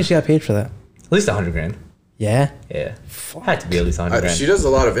it. How much did she got paid for that? At least 100 grand. Yeah. Yeah. Had to be at least 100 grand. She does a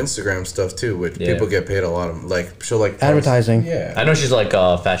lot of Instagram stuff too, which people get paid a lot of. Like she'll like post, advertising. Yeah. I know she's like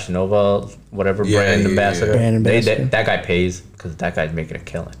Fashion Nova, whatever brand ambassador. Brand ambassador. That guy pays because that guy's making a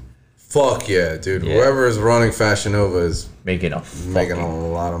killing. Fuck yeah, dude. Whoever is running Fashion Nova is making a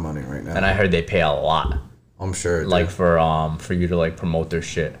lot of money right now. And I heard they pay a lot. I'm sure. Like for you to like promote their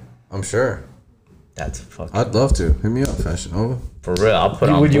shit. I'm sure. That's fucking. I'd love to. Hit me up, Fashion Nova. For real, I'll put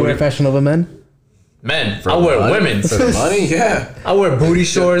on. Would you wear Fashion Nova men? Men, I wear women's. For money, yeah. I wear booty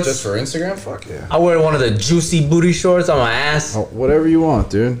shorts. Just for Instagram? Fuck yeah. I wear one of the juicy booty shorts on my ass. Oh, whatever you want,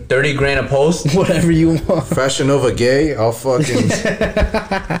 dude. 30 grand a post. Whatever you want. Fashion Nova gay, I'll fucking...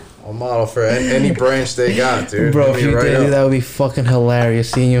 I'll model for any branch they got, dude. Bro, if you did, that would be fucking hilarious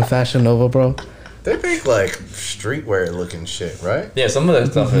seeing you in Fashion Nova, bro. They make like streetwear looking shit, right? Yeah, some of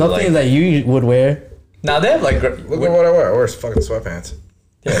that stuff is Nothing like... that you would wear. Now they have like... Look at what I wear. I wear fucking sweatpants.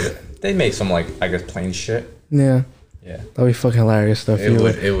 Yeah, they make some like, I guess, plain shit. Yeah. Yeah. That'd be fucking hilarious stuff. It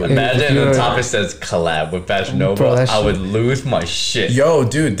would. Imagine on top it says collab with Fashion Nova. Bro, I would lose my shit. Yo,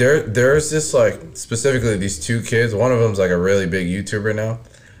 dude, there's this like specifically these two kids. One of them's like a really big YouTuber now,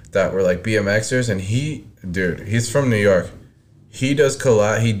 that were like BMXers, and he's from New York. He did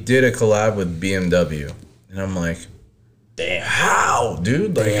a collab with BMW, and I'm like, damn, how,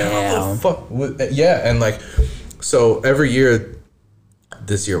 dude? Like, how the fuck? Yeah, and like, so every year.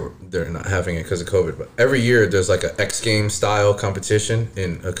 This year they're not having it because of COVID, but every year there's like a X Games style competition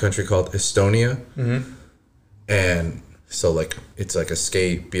in a country called Estonia, and so like it's like a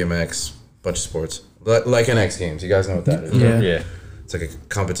skate, BMX, bunch of sports, like an X Games. You guys know what that is? Yeah. Yeah. It's like a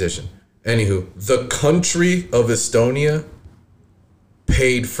competition. Anywho, the country of Estonia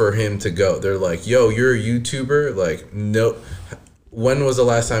paid for him to go. They're like, "Yo, you're a YouTuber. Like, no. When was the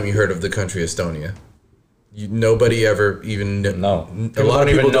last time you heard of the country Estonia?" Nobody ever even no. A lot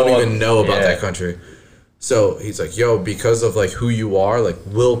of people don't even know about that country. So he's like, yo, because of like who you are, like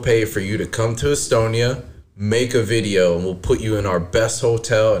we'll pay for you to come to Estonia, make a video, and we'll put you in our best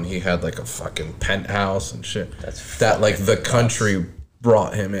hotel. And he had like a fucking penthouse and shit. That like the country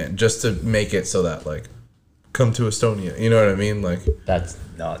brought him in just to make it so that like come to Estonia. You know what I mean? Like that's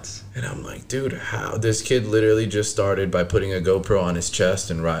nuts. And I'm like, dude, how this kid literally just started by putting a GoPro on his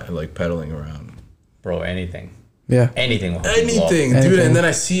chest and like pedaling around. Bro, anything. Yeah. Anything, dude. And then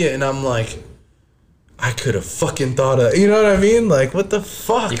I see it and I'm like, I could have fucking thought of, you know what I mean? Like, what the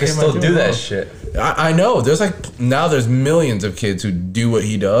fuck? You can still do that shit. I know. There's like, now there's millions of kids who do what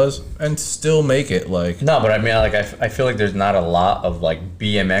he does and still make it like. No, but I mean, like, I feel like there's not a lot of like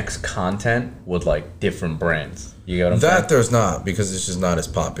BMX content with like different brands. You get what I'm saying? That there's not, because it's just not as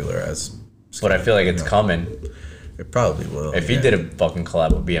popular as. But I feel like it's coming. It probably will. If he did a fucking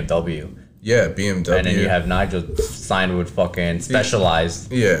collab with BMW. Yeah, BMW. And then you have Nigel signed with fucking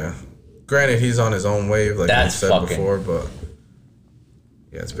Specialized. Yeah. Granted, he's on his own wave, like we said before, but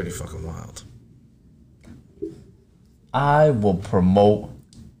yeah, it's pretty fucking wild. I will promote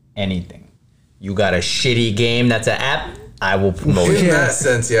anything. You got a shitty game that's an app, I will promote it. In that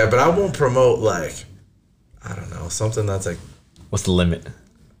sense, yeah, but I won't promote like, I don't know, something that's like. What's the limit?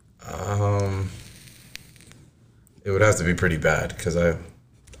 It would have to be pretty bad, because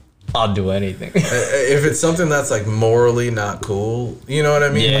I'll do anything. If it's something that's like morally not cool, you know what I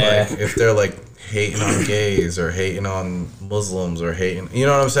mean? Yeah. Like if they're like hating on gays or hating on Muslims or hating, you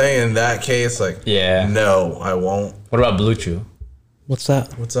know what I'm saying? In that case, like, no, I won't. What about Blue Chew? What's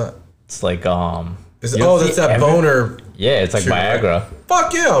that? What's that? It's like that's that boner. Yeah, it's like Viagra.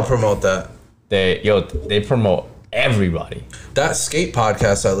 Fuck yeah, I'll promote that. They promote everybody. That skate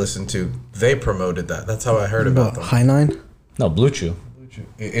podcast I listened to, they promoted that. That's how I heard about them. High Nine? No, Blue Chew.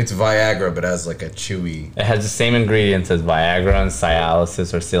 It's Viagra, but as like a chewy. It has the same ingredients as Viagra and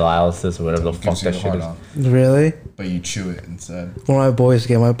Cialis or Cialis or whatever the fuck that shit is. Really? But you chew it instead. One of my boys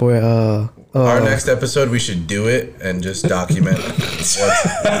get my boy. Our next episode, we should do it and just document.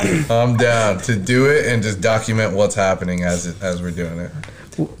 I'm down to do it and just document what's happening as we're doing it.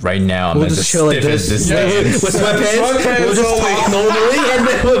 Right now, I'm we'll just chill like this. With sweatpants, we'll just talk normally, and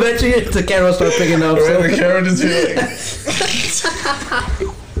then eventually the camera will start picking up. So. The camera just be like,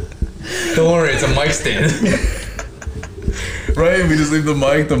 don't worry, it's a mic stand. Right? We just leave the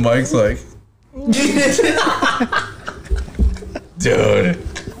mic. The mic's like, dude,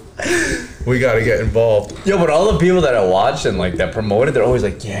 we gotta get involved. Yo, but all the people that I watch and like that promote it, they're always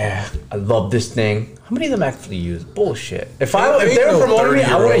like, yeah, I love this thing. How many of them actually use bullshit? If they were promoting me,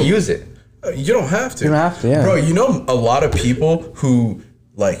 I wouldn't use it. You don't have to. You don't have to, yeah. Bro, you know a lot of people who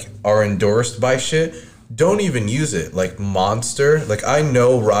like are endorsed by shit don't even use it. Like Monster. Like I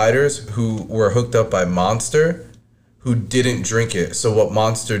know riders who were hooked up by Monster who didn't drink it. So what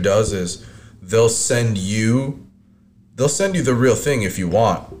Monster does is they'll send you the real thing if you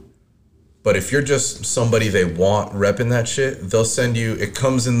want. But if you're just somebody they want repping that shit, they'll send you, it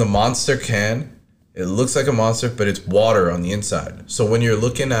comes in the Monster can. It looks like a Monster, but it's water on the inside. So when you're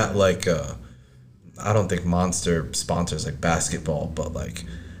looking at like, I don't think Monster sponsors like basketball, but like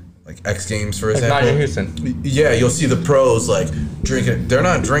X Games, for example. Like Nigel Houston. Yeah, you'll see the pros like drinking. They're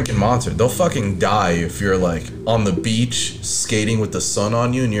not drinking Monster. They'll fucking die if you're like on the beach skating with the sun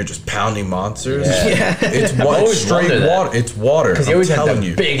on you and you're just pounding Monsters. Yeah. It's always straight wondered that. water. It's water. Because they I'm always have telling the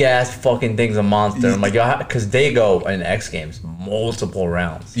you. big ass fucking things of Monster. I'm like, because they go in X Games multiple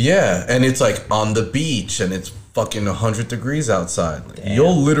rounds. Yeah, and it's like on the beach and it's fucking 100 degrees outside. Damn.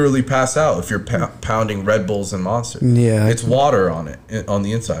 You'll literally pass out if you're pounding Red Bulls and Monster. Yeah. It's water on it, on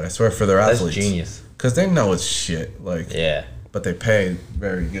the inside. I swear, for their That's athletes. genius. Because they know it's shit. Like, Yeah. but they pay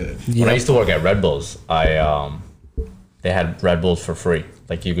very good. When I used to work at Red Bulls, they had Red Bulls for free.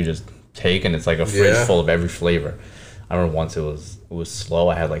 Like you could just take, and it's like a fridge Yeah. full of every flavor. I remember once it was slow.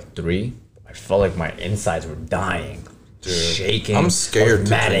 I had like 3. I felt like my insides were dying, shaking. I'm scared I was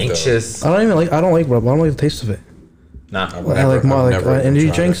to mad drink those. anxious. I don't even like. I don't like Red Bull. I don't like the taste of it. Nah, I like more like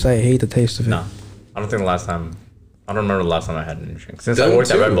energy drinks. I hate the taste of it. no. I don't think the last time. I don't remember the last time I had an energy drink. Since Them I worked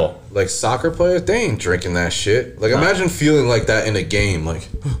too. at Red Bull. Like soccer players, they ain't drinking that shit. Like imagine feeling like that in a game. Like,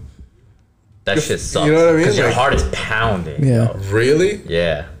 That shit sucks. You know what I mean? Because your Like- heart is pounding. Yeah. yo. really?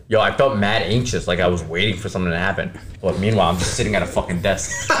 Yeah. Yo, I felt mad anxious, like I was waiting for something to happen. But meanwhile, I'm just sitting at a fucking desk.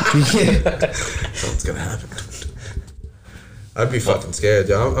 Something's gonna happen. I'd be fucking scared,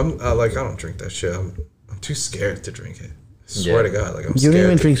 yo. I don't drink that shit. I'm too scared to drink it. I swear to God, like I'm You scared. don't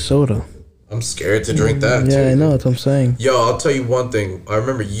even to- drink soda. I'm scared to drink that too. Yeah, I know. That's what I'm saying. Yo, I'll tell you one thing. I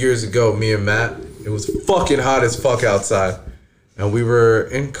remember years ago, me and Matt, it was fucking hot as fuck outside. And we were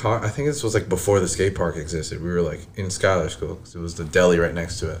in car. I think this was like before the skate park existed. We were like in Skylar School because it was the deli right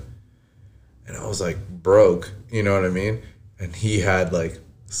next to it. And I was like broke, you know what I mean? And he had like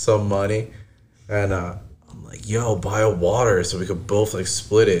some money. And I'm like, yo, buy a water so we could both like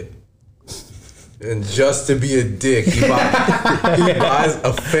split it. And just to be a dick, he buys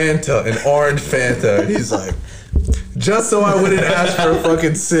a Fanta, an orange Fanta. And he's like, just so I wouldn't ask for a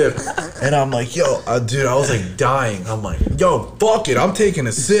fucking sip. And I'm like, yo, dude, I was like dying. I'm like, yo, fuck it, I'm taking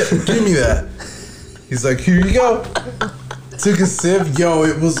a sip. Give me that. He's like, here you go. Took a sip. Yo,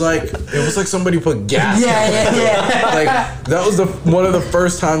 it was like somebody put gas. Yeah. Like that was one of the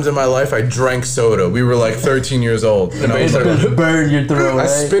first times in my life I drank soda. We were like 13 years old. And I was like, Burn your throat. I Right?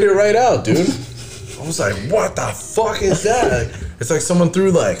 spit it right out, dude. I was like, what the fuck is that? It's like someone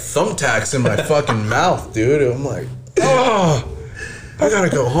threw like thumbtacks in my fucking mouth, dude. And I'm like, oh, I gotta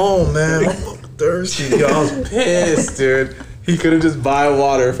go home, man. I'm fucking thirsty. Yo, I was pissed, dude. He could have just buy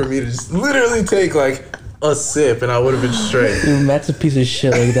water for me to just literally take like a sip and I would have been straight. Dude, Matt's a piece of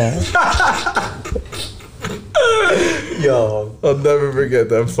shit like that. Yo, I'll never forget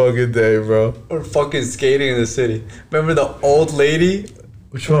that fucking day, bro. Or fucking skating in the city. Remember the old lady?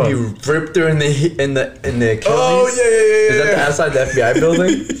 Which one? You ripped her in the Achilles. Oh, yeah. Is that outside the FBI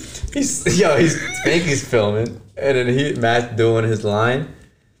building? He's filming, and then Matt's doing his line,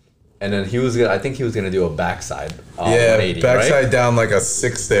 and then I think he was gonna do a backside. Yeah, 180, backside right? down like a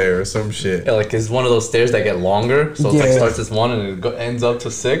 6 stair or some shit. Yeah, like it's one of those stairs that get longer, so it Yeah. starts as 1 and it ends up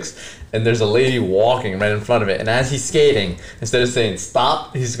to 6, and there's a lady walking right in front of it, and as he's skating, instead of saying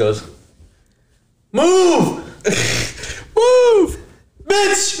stop, he just goes, "Move, move,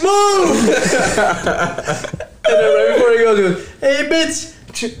 bitch, move!" And then right before he goes, "Hey,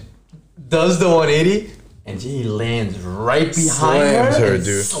 bitch," does the 180. And he lands right behind Slams her, and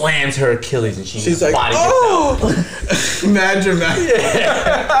dude. slams her Achilles, and She's like, body oh! Mad dramatic.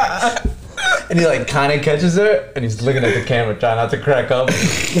 and he like kind of catches her, and he's looking at the camera, trying not to crack up.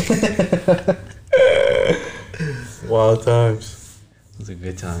 Wild times. Those are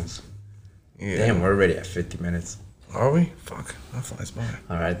good times. Yeah. Damn, we're already at 50 minutes. Are we? Fuck. That flies by.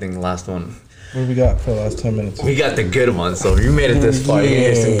 All right, I think the last one. What do we got for the last 10 minutes? We got the good one, so if you made it this far, you can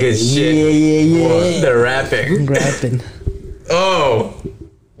hear some good shit. Yeah. The rapping. Rapping. Oh!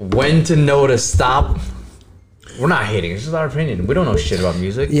 When to know to stop. We're not hating, it's just our opinion. We don't know shit about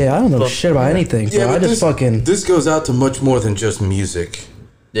music. Yeah, I don't know But- shit about anything. Bro. I just fucking. This goes out to much more than just music.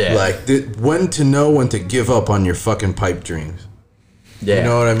 Yeah. Like, when to know when to give up on your fucking pipe dreams. yeah. You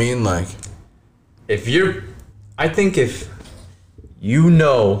know what I mean? Like, I think if you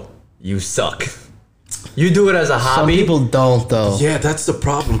know you suck, You do it as a Some hobby. people don't though. Yeah, that's the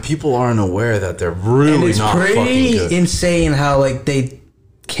problem. People aren't aware that they're really And it's not fucking pretty good. insane how like they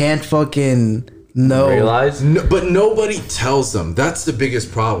can't fucking know. Realize? No, but nobody tells them. That's the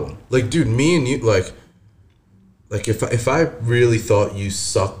biggest problem. Like, dude, me and you, like if I really thought you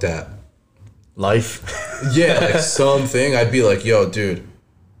sucked at, Life. yeah, like something, I'd be like, yo, dude,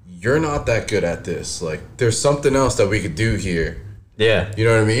 you're not that good at this. Like, there's something else that we could do here. Yeah. You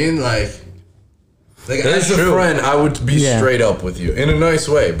know what I mean? Like That's as a true. friend, I would be Yeah. straight up with you in a nice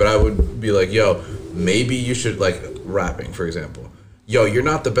way, but I would be like, yo, maybe you should, like, rapping, for example. Yo, you're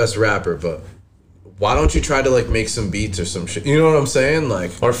not the best rapper, but why don't you try to, like, make some beats or some shit? You know what I'm saying?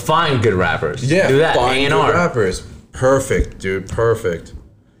 Like, Or find good rappers. yeah, Do that. find good A&R. rappers. Perfect, dude, perfect.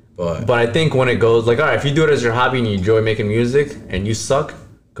 But But I think when it goes like, all right, if you do it as your hobby and you enjoy making music and you suck,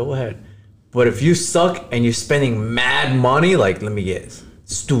 go ahead. But if you suck and you're spending mad money, like, let me guess,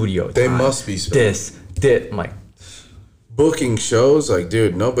 studio time. They must be spending. this. I'm like, booking shows, like,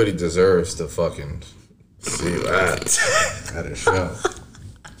 dude, nobody deserves to fucking see that at a show.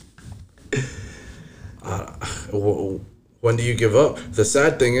 When do you give up? The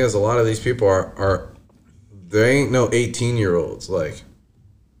sad thing is, a lot of these people are there ain't no 18-year-olds. Like,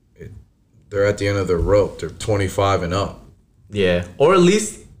 they're at the end of their rope. They're 25 and up. yeah. Or at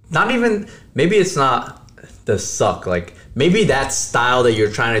least, not even, maybe it's not the suck. Like, maybe that style that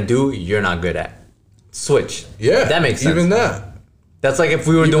you're trying to do, you're not good at. Switch. Yeah, That makes sense. Even that. That's like if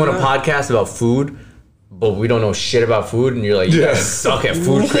we were Even doing a that. podcast about food, but we don't know shit about food, and you're like, you Yeah. guys suck at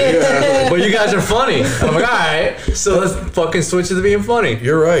food creation. But you guys are funny. I'm like, all right, so let's fucking switch it to being funny.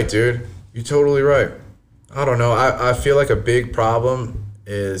 You're right, dude. You're totally right. I don't know. I feel like a big problem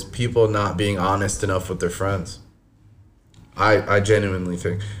is people not being honest enough with their friends. I genuinely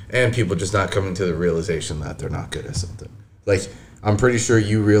think. And people just not coming to the realization that they're not good at something. Like, I'm pretty sure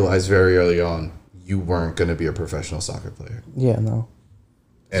you realized very early on you weren't going to be a professional soccer player. Yeah, no.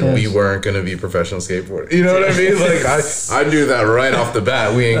 And we Yes. weren't going to be professional skateboarders. You know what I mean? Like, I knew that right off the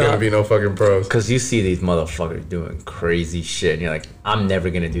bat. We ain't going to be no fucking pros. Because you see these motherfuckers doing crazy shit, and you're like, I'm never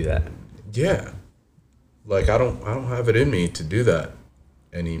gonna do that. Yeah. Like, I don't have it in me to do that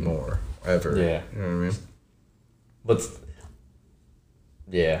anymore. Ever. Yeah. You know what I mean? But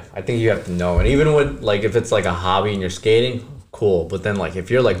yeah, I think you have to know. And even with like, if it's like a hobby and you're skating, cool. But then like, if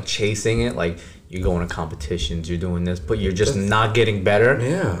you're like chasing it, like you're going to competitions, you're doing this, but you're just not getting better.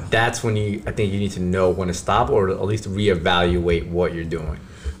 Yeah. That's when I think you need to know when to stop, or at least reevaluate what you're doing.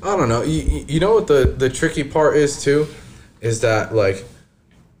 I don't know. You know what the tricky part is too? Is that like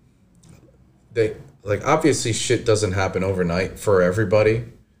obviously shit doesn't happen overnight for everybody,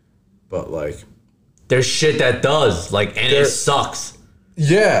 but like There's shit that does, like, and There- it sucks.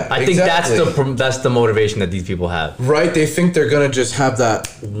 yeah, I think exactly. that's the motivation that these people have. Right, they think they're gonna just have that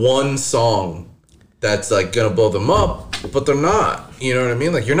one song that's like gonna blow them up, but they're not. You know what I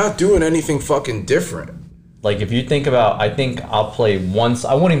mean? Like, you're not doing anything fucking different. Like, if you think about, I think I'll play once.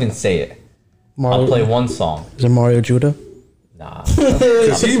 I won't even say it. I'll play one song. Is it Mario Judah? Nah,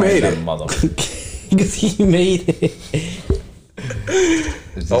 Because he made it. Because he made it.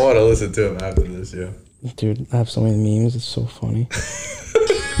 I want to listen to him after this, yeah. Dude, I have so many memes. It's so funny.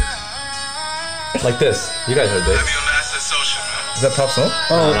 Like this. You guys heard this? Is that Pop Smoke?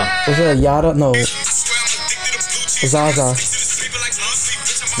 Oh, no. was it Yada? No. Zaza.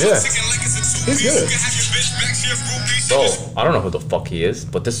 Yeah. He's good. Bro, I don't know who the fuck he is,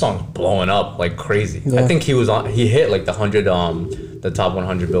 but this song's blowing up like crazy. Yeah. I think he hit like the top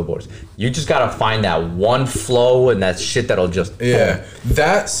 100 billboards. You just gotta find that one flow and that shit that'll just Yeah.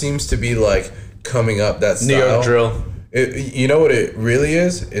 That seems to be like coming up, that New style. York drill, You know what it really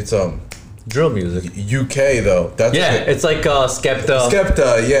is? It's drill music. UK though. That's Yeah, like, it's like Skepta.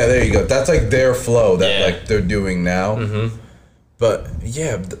 Skepta, yeah, there you go. That's like their flow that Yeah. like they're doing now. Mm-hmm. But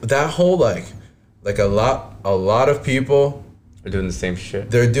yeah, that whole like a lot of people, They're doing the same shit.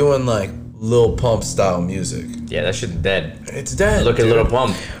 they're doing like Lil Pump style music. Yeah, that shit's dead. It's dead. Look at dude. Little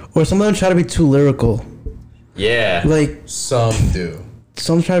Pump. Or some of them try to be too lyrical. Yeah. Like, Some do.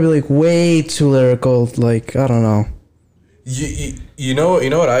 some try to be like way too lyrical. Like, I don't know. You know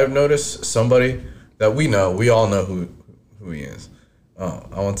what I've noticed? Somebody that we all know who he is. Oh,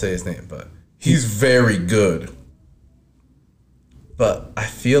 I won't say his name, but he's very good. But I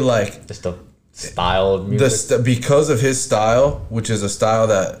feel like Just the style of music. because of his style, which is a style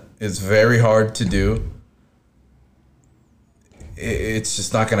that is very hard to do, it's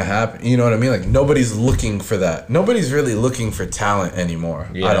just not gonna happen. You know what I mean? Like, nobody's looking for that. Nobody's really looking for talent anymore.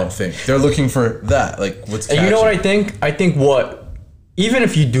 Yeah. I don't think they're looking for that. Like, what's And you know what catchy. I think? I think even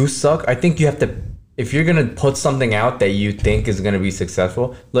if you do suck, I think you have to, if you're gonna put something out that you think is gonna be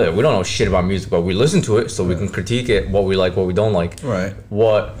successful, look, we don't know shit about music, but we listen to it so we can critique it, what we like, what we don't like. Right.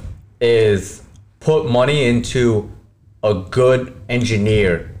 What is put money into a good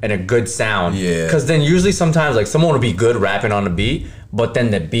engineer and a good sound. Yeah. Because then usually sometimes like someone will be good rapping on the beat, but then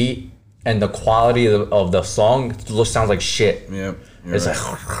the beat and the quality of the song sounds like shit. Yep. It's right.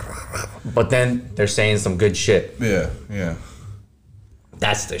 like, but then they're saying some good shit. Yeah.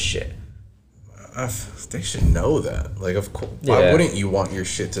 That's the shit. They should know that. Like, of course. Yeah. Why wouldn't you want your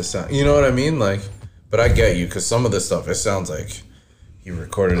shit to sound? You know what I mean? Like, but I get you because some of this stuff, it sounds like he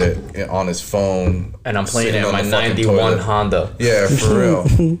recorded it on his phone. And I'm playing it sitting in on my the fucking 91 toilet. Honda. Yeah, for real.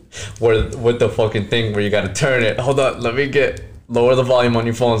 With the fucking thing where you gotta turn it. Hold on, let me lower the volume on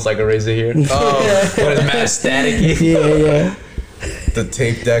your phone so I can raise it here. Oh, when it's mad staticky. Yeah. The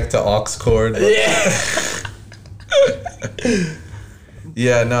tape deck to aux cord. Yeah.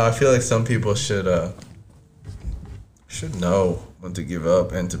 Yeah, no, I feel like some people should know when to give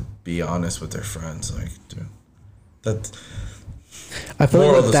up and to be honest with their friends. Like, dude, that. I feel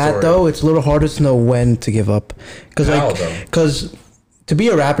Moral like of with the that story. though, it's a little harder to know when to give up. Cause How, like, though? cause to be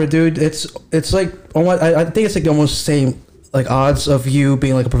a rapper, dude, it's like almost, I think it's like almost same like odds of you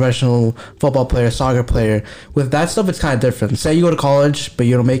being like a professional football player, soccer player. With that stuff, it's kind of different. Say you go to college, but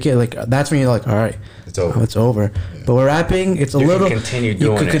you don't make it. Like that's when you're like, all right, It's over. It's over. Yeah. But with rapping, it's a You little. can continue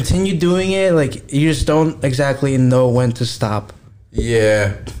doing you could it. continue doing it. Like you just don't exactly know when to stop.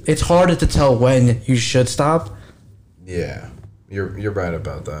 Yeah, It's harder to tell when you should stop. yeah, you're right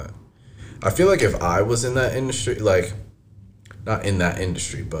about that. I feel like if I was in that industry, like, not in that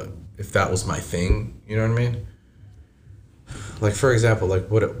industry, but if that was my thing, you know what I mean? Like, for example, like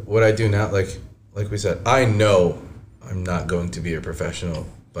what I do now, like we said, I know I'm not going to be a professional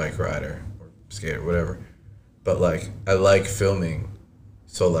bike rider or skater, whatever. But like, I like filming,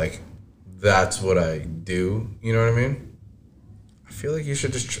 so like, that's what I do. You know what I mean? I feel like you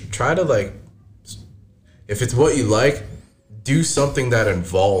should just try to like, if it's what you like, do something that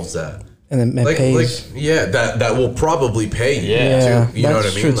involves that. And then it Like pays. yeah, that will probably pay you Yeah. too. You know what I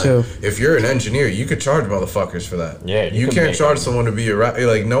that's mean? true, Like, too. if you're an engineer, you could charge motherfuckers for that. Yeah, you you can can't make charge money. someone to be a rap.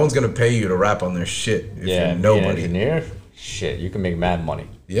 Like, no one's gonna pay you to rap on their shit if Yeah, you're be nobody. an engineer, shit, you can make mad money.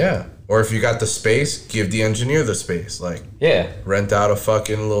 Yeah, or if you got the space, give the engineer the space. Like, Yeah, rent out a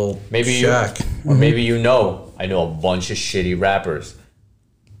fucking little maybe shack. or maybe I know a bunch of shitty rappers.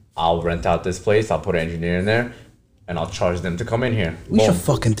 I'll rent out this place. I'll put an engineer in there, and I'll charge them to come in here. We should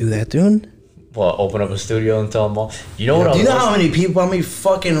fucking do that, dude. Well, open up a studio and tell them all. You know what? Do you know I was- how many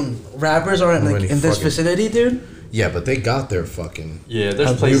fucking rappers are in, like, many in this fucking- vicinity, dude? Yeah, but they got their fucking. Yeah,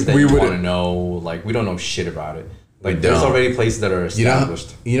 there's places that we you want would've- to know. Like, we don't know shit about it. Like, We there's don't. already places that are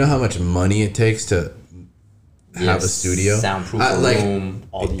established. You know how much money it takes to have a Yes, studio, soundproof like, room,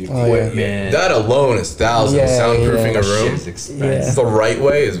 all the yeah. equipment. that alone is thousands. Yeah, Soundproofing yeah. a That shit room, is expensive. the right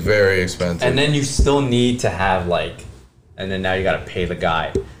way is very expensive. And then you still need to have like, and then now you gotta pay the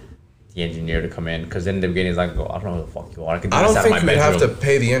guy, the engineer, to come in. Because in the beginning, he's like, "Oh, I don't know who the fuck you are. I can do I this don't at think my we'd bedroom." have to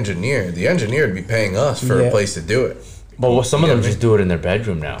pay the engineer. The engineer would be paying us for Yeah. a place to do it. But some of You them get me? just do it in their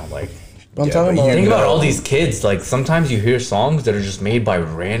bedroom now. Like, But I'm Yeah, talking but about you think like, about know- all these kids. Like, sometimes you hear songs that are just made by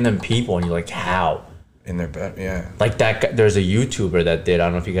random people, and you're like, "How?" In their bed, yeah. Like that guy, there's a YouTuber that did. I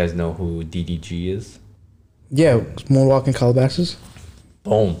don't know if you guys know who DDG is. yeah, Moonwalk in Calabasas.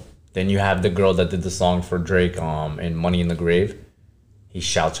 Boom. Then you have the girl that did the song for Drake, in Money in the Grave. He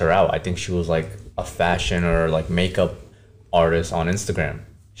shouts her out. I think she was like a fashion or like makeup artist on Instagram.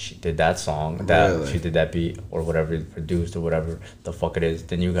 She did that song. Really? She did that beat or whatever, produced or whatever the fuck it is.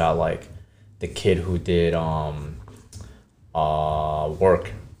 Then you got like the kid who did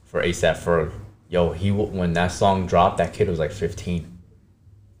work for ASAP Ferg. Yo, when that song dropped, that kid was like 15.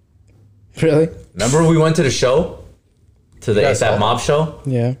 Really? Remember we went to the show? To the You guys saw ASAP that? Mob show?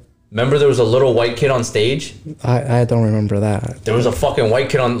 Yeah. Remember there was a little white kid on stage? I don't remember that. There was a fucking white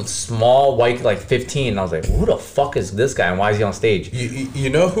kid on small white, like 15. And I was like, who the fuck is this guy and why is he on stage? You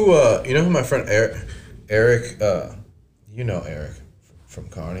know who my friend Eric you know Eric from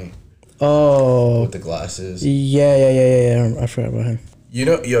Carney Oh. with the glasses. Yeah. I forgot about him. You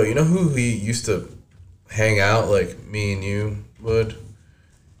know who he used to hang out, like me and you would?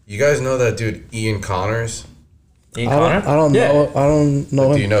 You guys know that dude Ian Connors? Ian I Connor? don't Yeah. know. I don't know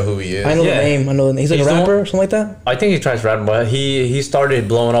him. Do you know who he is? I know Yeah. the name. I know the name. He's like He's a the rapper one- or something like that. I think he tries rapping, but he started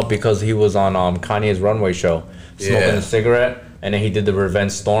blowing up because he was on Kanye's runway show, smoking Yeah. a cigarette, and then he did the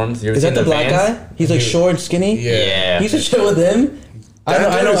Revenge Storms. You ever Is seen that the black Vans? guy? He's like short, skinny. Yeah. He used to chill with him.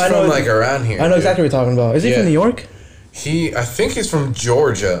 That dude is from like around here. I know dude. exactly what you're talking about. Is he Yeah. from New York? I think he's from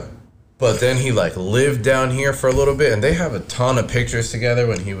Georgia, but then he like lived down here for a little bit, and they have a ton of pictures together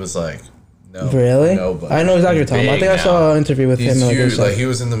when he was like No. Really? Nobody. I know exactly what you're talking about. I think I Big saw an interview with He's him. huge. Like, Like he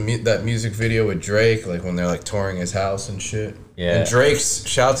was in that music video with Drake, like when they're like touring his house and shit. Yeah. And Drake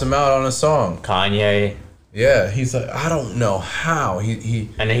shouts him out on a song. Kanye. Yeah, he's like, I don't know how he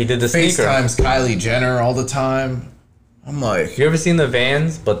And then he did the sneaker. FaceTimes Kylie Jenner all the time. I'm like, You ever seen the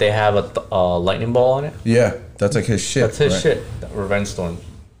Vans, but they have a lightning ball on it? yeah, that's like his shit. That's his right? shit. That Revenge Storm.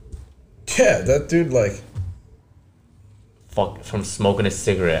 Yeah, that dude like. Fuck, from smoking a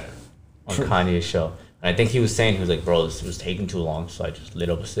cigarette on Kanye's show. And I think he was saying, he was like, bro, this was taking too long, so I just lit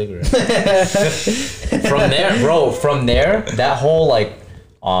up a cigarette. From there, that whole like,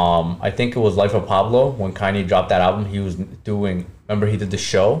 I think it was Life of Pablo, when Kanye dropped that album, he was doing, remember he did the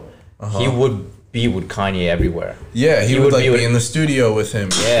show? He would be with Kanye everywhere. Yeah, he would like be be in the studio with him.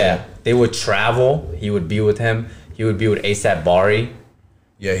 Yeah, they would travel, he would be with him, he would be with A$AP Bari.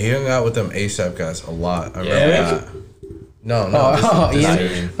 Yeah, he hung out with them ASAP guys a lot. I remember Yeah. that. No,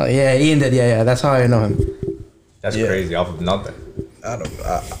 Ian. Oh, yeah, Ian did. Yeah. That's how I know him. That's Yeah. crazy, off of nothing. I don't.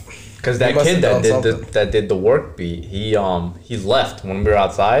 Because that He must kid have that done did something. that did the work beat, he left when we were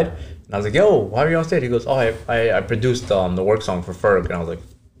outside, and I was like, "Yo, why are you on stage?" He goes, "Oh, I produced the work song for Ferg," and I was like,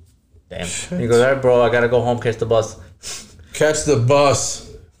 "Damn." He goes, "All right, bro, I gotta go home, catch the bus." Catch the bus.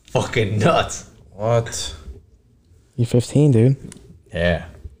 Fucking nuts. What? You're 15, dude. Yeah.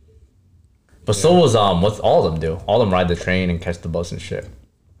 But so was what's all of them do? All of them ride the train and catch the bus and shit.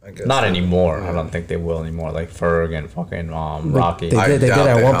 I guess Not they- anymore. I don't think they will anymore. Like Ferg and fucking Rocky. They I did doubt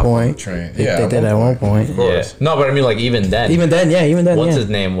at they one hop on the point. train. They Yeah, did at one point. Of Yeah. course. No, but I mean, like even then. Even then, What's yeah. his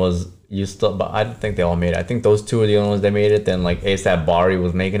name was used to, but I don't think they all made it. I think those two are the only ones that made it. Then like A$AP Bari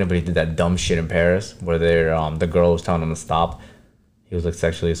was making it, but he did that dumb shit in Paris where they're the girl was telling him to stop. He was like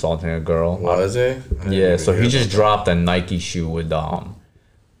sexually assaulting a girl. Was he? Yeah, so he just dropped a Nike shoe with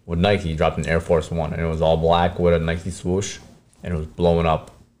Nike. He dropped an Air Force One, and it was all black with a Nike swoosh, and it was blowing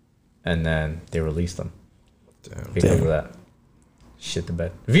up. And then they released him Damn. because of that. Shit the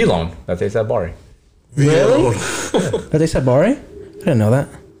bed. V-Lone, that's A$AP Bari. Really? But they said Bari? I didn't know that.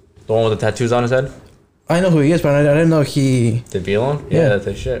 The one with the tattoos on his head? I know who he is, but I didn't know he. The V-Lone? Yeah. Yeah, that's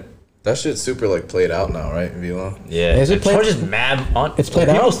his shit. That shit's super like played out now, right? Velo. Yeah, Is it it played- charges mad on. It's played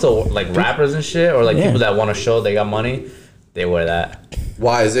people out? still like rappers and shit, or like Yeah. people that want to show they got money. They wear that.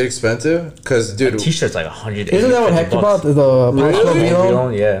 Why is it expensive? Because dude, T-shirt's like 100. Isn't that what Hector bought? The Pablo Velo?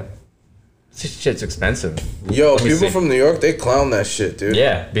 Yeah. This shit's expensive. yo, Let me people see. from New York they clown that shit, dude.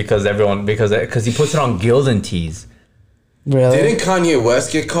 Yeah, because he puts it on Gildan tees. Really? Didn't Kanye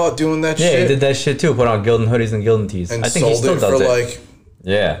West get caught doing that Yeah, shit? he did that shit too. Put on Gildan hoodies and Gildan tees. And I think he sold still it does for it. like.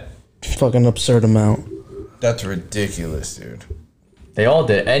 Yeah, Fucking absurd amount. That's ridiculous, dude. they all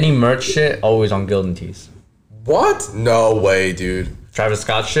did. Any merch shit always on Gildan tees. What? No way, dude. Travis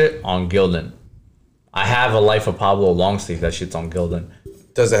Scott shit on Gildan. I have a Life of Pablo long sleeve. That shit's on Gildan.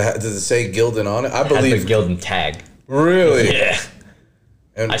 Does it say Gildan on it? I Has believe. the Gildan tag. Really? Yeah,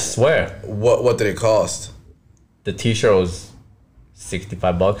 And I swear. what did it cost? The T-shirt was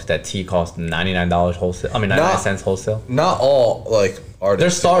 $65. That tee cost $99 wholesale. I mean, 99 cents wholesale. Not all like artists. They're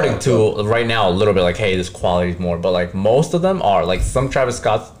starting to right now a little bit like, hey, this quality is more, but like most of them are like some Travis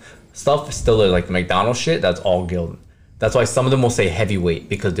Scott stuff is still like the McDonald's shit. That's all Gildan. That's why some of them will say heavyweight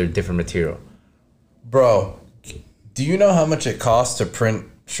because they're different material. Bro, do you know how much it costs to print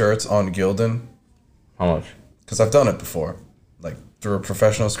shirts on Gildan? How much? Because I've done it before, like through a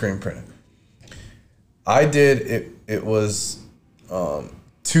professional screen printer. I did it. It was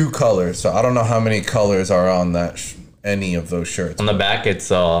 2 colors, so I don't know how many colors are on that any of those shirts. On the back, it's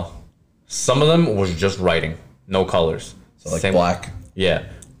some of them was just writing, no colors. So like Same- black. Yeah,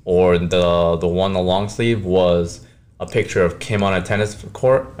 or the one the long sleeve was a picture of Kim on a tennis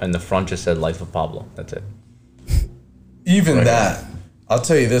court, and the front just said "Life of Pablo." That's it. Even Right. that, I'll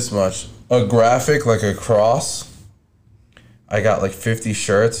tell you this much: a graphic like a cross. I got like 50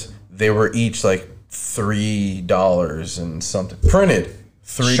 shirts. They were each like $3 and something printed.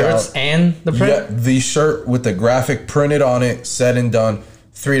 $3. Shirts and the print. Yeah, the shirt with the graphic printed on it, said and done,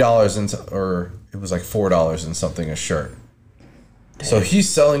 $3 or it was like $4 and something a shirt. So he's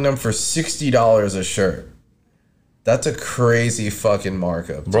selling them for $60 a shirt. That's a crazy fucking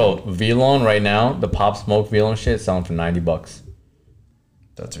markup, Bro, V-Lone right now, the Pop Smoke V-Lone shit is selling for $90.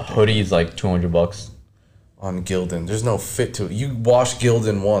 That's A ridiculous. hoodie is like $200. On Gildan, there's no fit to it. You wash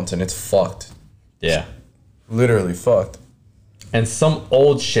Gildan once and it's fucked. Yeah. Literally fucked. And some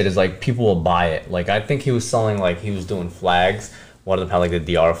old shit is like people will buy it. Like I think he was selling like he was doing flags. One of them had like the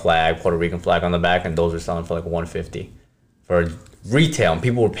DR flag, Puerto Rican flag on the back, and those were selling for like $150 for retail. And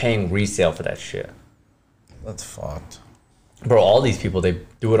people were paying resale for that shit. That's fucked. Bro, all these people, they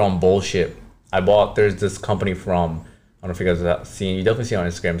do it on bullshit. There's this company from I don't know if you guys have seen. You definitely see it on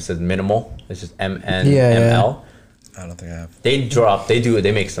Instagram. It says Minimal. It's just MNML. Yeah. I don't think I have.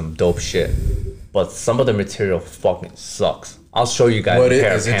 They make some dope shit, but some of the material fucking sucks. I'll show you guys. What a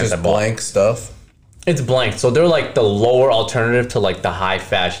pair is of it? pants Just I bought. blank stuff. It's blank. So they're like the lower alternative to like the high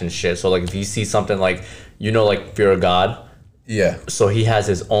fashion shit. So like if you see something like, like Fear of God. Yeah. So he has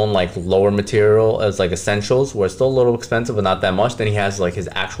his own like lower material as like essentials where it's still a little expensive but not that much. Then he has like his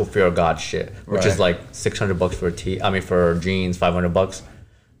actual Fear of God shit, which is like $600 for a tee. I mean for jeans, $500.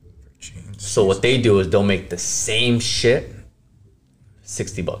 Jeans. So what they do is they'll make the same shit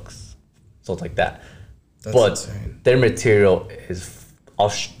 $60. So it's like that. That's but insane. their material is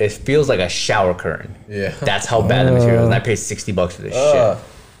it feels like a shower curtain. Yeah. That's how bad the material is. And I paid $60 for this shit.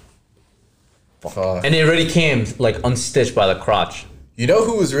 Fuck. And it already came like unstitched by the crotch. You know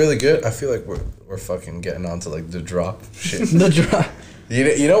who was really good? I feel like we're fucking getting onto like the drop shit. The drop.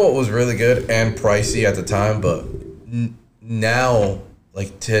 You know what was really good and pricey at the time, but now,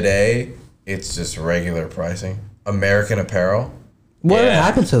 like today, it's just regular pricing. American Apparel. What Yeah.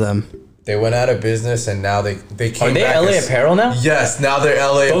 happened to them? They went out of business and now they came Are they back LA as- Apparel now? Yes, now they're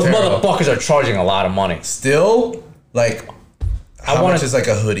LA Those Apparel. motherfuckers are charging a lot of money. Still, like, how wanna- much is like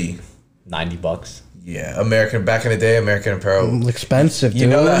a hoodie? $90. Yeah, back in the day, American Apparel. Expensive, dude. You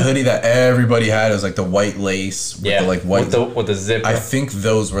know that hoodie that everybody had? It was like the white lace with Yeah, the like white. with the zipper. I think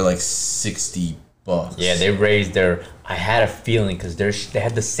those were like $60. Yeah, they raised their. I had a feeling because they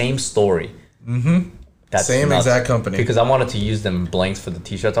had the same story. Mm-hmm. That's Same nuts. exact company. Because I wanted to use them blanks for the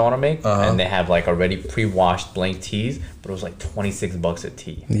t-shirts I want to make, and they have like already pre-washed blank tees, but it was like $26 a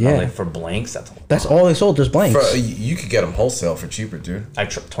tee. And I was Yeah. like for blanks, That's all they sold, just blanks. For, you could get them wholesale for cheaper, dude.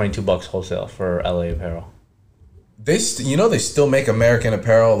 $22 wholesale for LA Apparel. They still make American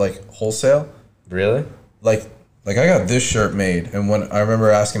Apparel like wholesale. Really? Like I got this shirt made, and when I remember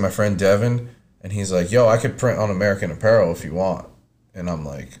asking my friend Devin, and he's like, "Yo, I could print on American Apparel if you want," and I'm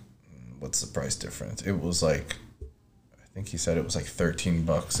like, "What's the price difference?" It was like, I think he said it was like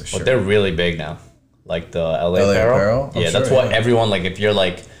 $13 a shirt. But they're really big now. Like the LA LA Apparel. Apparel? I'm Yeah, that's sure, what yeah. everyone like. If you're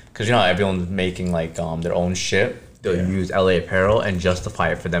like, because you know how everyone's making like their own shit, they'll use LA Apparel and justify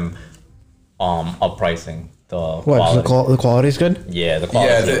it for them, up pricing the What? quality. The quality's good? Yeah, the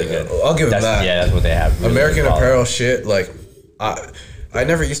quality's really good. I'll give them That's, that. yeah, that's what they have. Really American good quality. Apparel shit, like I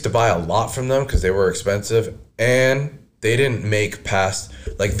never used to buy a lot from them because they were expensive, and they didn't make past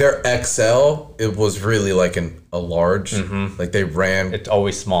like their XL. It was really like a large. Like they ran It's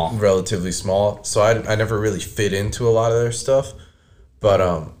always small. relatively small, so I never really fit into a lot of their stuff. But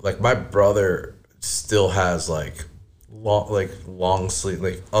like my brother still has like long sleeve,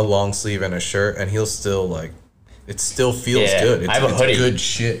 like a long sleeve and a shirt, and he'll still like it still feels Yeah, good. It's, I have a it's hoodie. good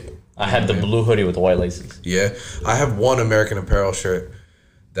shit. I had the blue hoodie with the white laces. Yeah, I have one American Apparel shirt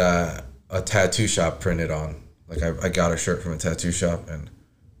that a tattoo shop printed on. Like I got a shirt from a tattoo shop, and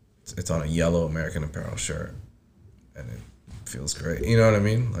it's on a yellow American Apparel shirt, and it feels great. You know what I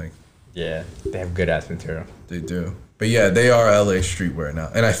mean? Like Yeah, they have good ass material. they do. But yeah, they are LA streetwear now,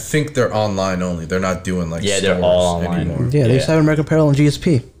 and I think they're online only. They're not doing like Yeah, they're stores all online. anymore. Yeah, they used to have American Apparel and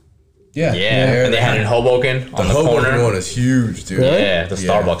GSP. Yeah, Yeah, and they had it in Hoboken the on the Hoboken corner. one is huge, dude. Really? Yeah, the Yeah.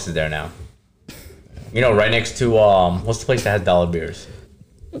 Starbucks is there now. You know, right next to what's the place that has dollar beers?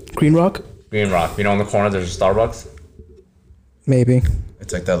 Green Rock? Green Rock. You know, on the corner there's a Starbucks. Maybe.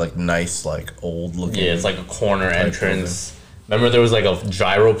 It's like that, like nice, like old looking. Yeah, it's like a corner entrance. Remember there was like a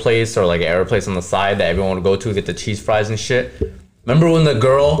gyro place or like an air place on the side that everyone would go to get the cheese fries and shit? Remember when the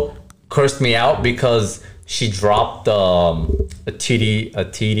girl cursed me out because she dropped a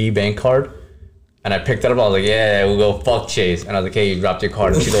TD bank card? And I picked it up. I was like, "Yeah, we'll go fuck Chase." And I was like, "Hey, you dropped your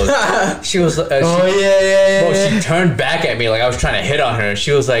card." And she goes, Oh, yeah. Bro, she turned back at me like I was trying to hit on her.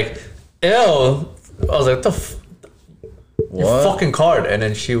 She was like, "Ew." I was like, your What? fucking card." And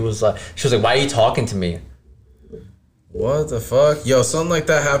then she was like, "Why are you talking to me?" What the fuck? Yo, something like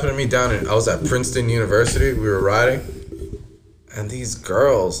that happened to me I was at Princeton University. We were riding, and these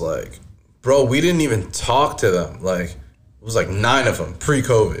girls, like, bro, we didn't even talk to them. Like, it was like 9 of them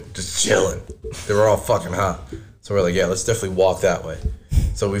pre-COVID, just chilling. They were all fucking hot. So we're like, yeah, let's definitely walk that way.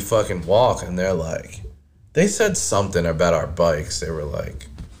 So we fucking walk, and they're like, they said something about our bikes. They were like,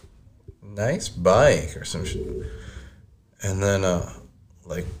 nice bike or some shit. And then,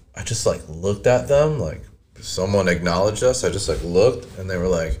 like, I just like looked at them, like, someone acknowledged us. I just like looked, and they were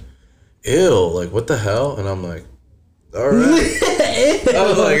like, ew, like what the hell? And I'm like, all right. I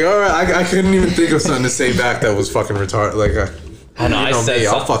was like, all right. I couldn't even think of something to say back that was fucking retarded. Like, I know, I said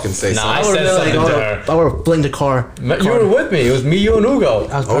I'll something. fucking say Nah, something. I said something to her. I would have flinked the car. You were with me. It was me, you, and Ugo.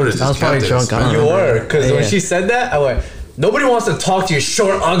 I was I would've probably, I was just probably kept drunk. this. I don't You know. were, because when Yeah. she said that, I went, nobody wants to talk to your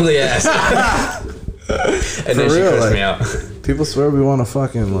short, ugly ass. And then she real, cursed like- me out. People swear we want to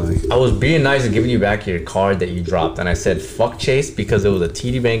fucking like. I was being nice and giving you back your card that you dropped, and I said fuck Chase because it was a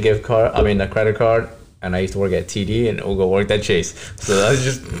TD Bank gift card. I mean, a credit card, and I used to work at TD, and Ugo worked at Chase. So that was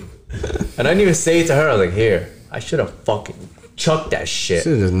just, and I didn't even say it to her. I was like, here, I should have fucking chucked that shit.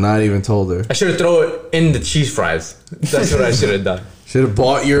 Should have just not even told her. I should have thrown it in the cheese fries. That's what I should have done. Should have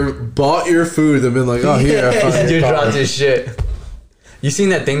bought your food and been like, oh here, I found You your dropped card. this shit. You seen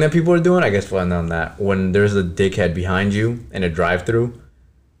that thing that people are doing? I guess well on that when there's a dickhead behind you in a drive-through,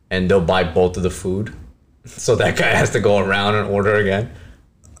 and they'll buy both of the food, so that guy has to go around and order again.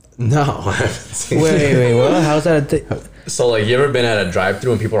 No, I haven't seen Wait, what? How's that a thing? So like, you ever been at a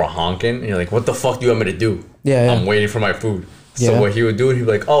drive-through and people are honking, and you're like, "What the fuck do you want me to do?" Yeah. I'm waiting for my food. So Yeah. what he would do, he'd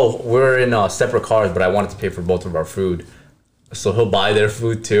be like, "Oh, we're in separate cars, but I wanted to pay for both of our food." So he'll buy their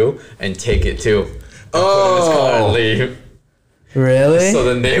food too and take it too. And put it in his car and leave. Really? So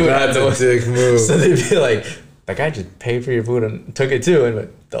then they would have That's to. a dick move. So they'd be like, "That guy just paid for your food and took it too." And I'm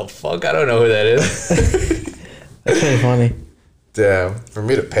like, the fuck, I don't know who that is. That's pretty funny. Damn, for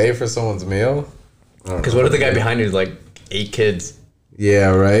me to pay for someone's meal. Because what if the guy behind you is like 8 kids? Yeah,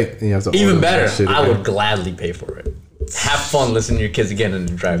 right. And you have to Even order that better, shit I again. would gladly pay for it. Have fun listening to your kids again in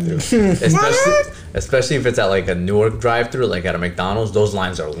the drive-thru. Especially if it's at like a Newark drive-thru, like at a McDonald's. Those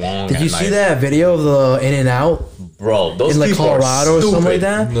lines are long. Did at you night. see that video of the In-N-Out Bro, those in like people Colorado are or something like stupid.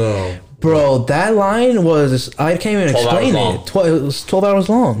 that? No. Bro, that line was, I can't even 12 explain hours it. It was 12 hours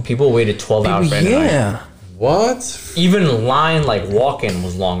long. People waited 12 hours for In-N-Out. Yeah. What? Even line like walk-in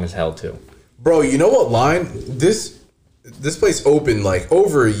was long as hell too. Bro, you know what line? This place opened like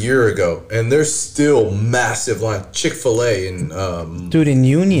over a year ago, and there's still massive line. Chick-fil-A in Dude, in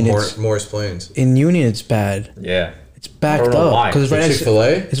Union, Morris Plains. it's bad. Yeah. It's backed I don't know up why. because it's right next. Chick-fil-A?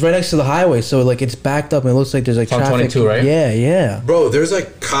 It's right next to the highway, so like it's backed up and it looks like there's like on traffic. 22, right? Yeah. Bro, there's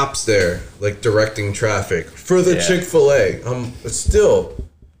like cops there, like directing traffic for the Yeah. Chick-fil-A. It's still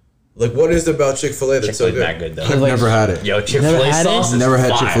like, what is it about Chick-fil-A that's so Chick-fil-A's good? not good though. I've Like- never had it. Yo, Never Chick-fil-A had it? sauce is Never had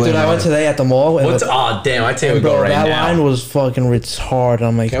fire. Chick-fil-A. Dude, I went today at the mall. And What's damn, I tell you we bro, go right that now. line was fucking retarded.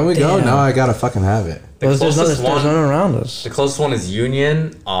 I'm like, Can we go? damn. Now I gotta fucking have it. There's closest none one- around us. The closest one is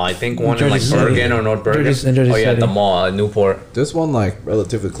Union. I think one in like Jersey City. Bergen or North Bergen. Jersey Oh yeah, City. the mall, Newport. There's one like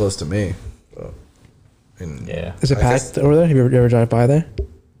relatively close to me. And Yeah. Is it I guess- packed over there? Have you ever drive by there?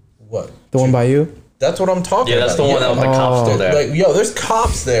 what? The one by you? That's what I'm talking Yeah, about. that's the one that was like cops still there. Like, yo, there's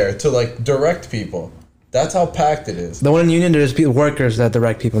cops there to like direct people. That's how packed it is. The one in Union, there's workers that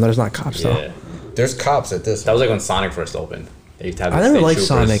direct people. There's not cops though. Yeah. There's cops at this. That was like when Sonic first opened. They used to have I the never state liked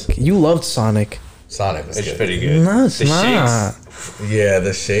troopers. Sonic. You loved Sonic. Sonic was It's good. pretty good. No, it's the not. Shakes. Yeah,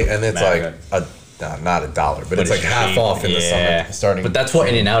 the shake, and it's Mad like not $1, but it's like half cheap. off in the summer starting. But that's what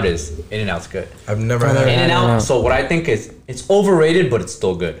In-N-Out is. In-N-Out's good. I've never I had never it. had In-N-Out. In-N-Out. So what I think is it's overrated, but it's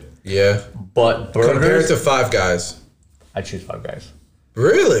still good. Yeah, But compared burgers, to Five Guys. I choose Five Guys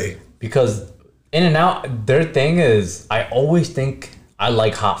Really? because In-N-Out. Their thing is, I always think I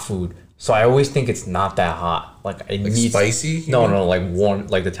like hot food, so I always think it's not that hot. Like it Like needs spicy? No, like warm,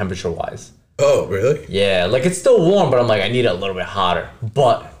 like the temperature wise. Oh, really? Yeah, like it's still warm, but I'm like I need it a little bit hotter.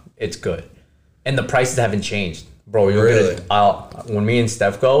 But it's good, and the prices haven't changed, bro. You'll Really? get it. When me and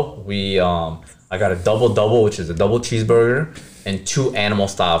Steph go, we I got a double, which is a double cheeseburger and 2 animal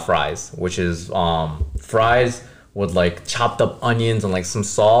style fries, which is fries with like chopped up onions and like some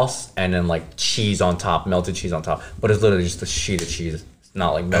sauce, and then like cheese on top, melted cheese on top. But it's literally just a sheet of cheese. It's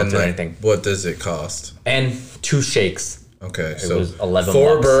not like melted And or like, anything. what does it cost? And 2 shakes. Okay, so was 11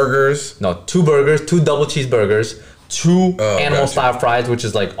 4 bucks. burgers. No, 2 burgers, 2 double cheeseburgers, 2 animal gotcha. style fries, which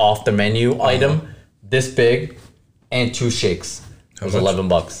is like off the menu item, this big, and 2 shakes. It was much?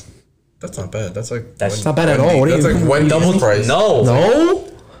 $11. That's not bad. That's like That's not bad at all. What do That's you- like Wendy's price. No, No?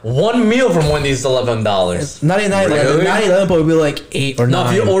 one meal from Wendy's is $11. Not even Really? 9/11, but it would be like 8 or 9. No,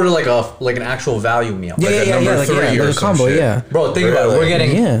 if you order like an actual value meal. yeah, like a yeah, number like, 3 yeah, or like a some combo, shit. yeah. Bro, think about it. We're Really?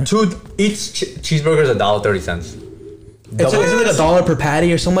 getting Yeah. each cheeseburger is $1.30. It's like a dollar per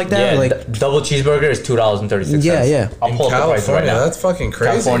patty or something like that. Yeah, like double cheeseburger is $2.36. Yeah, yeah. I'll In pull up the price right California, now. that's fucking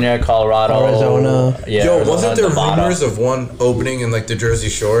crazy. California, Colorado, Arizona. Yeah, Yo, Arizona, wasn't there Nevada. rumors of one opening in like the Jersey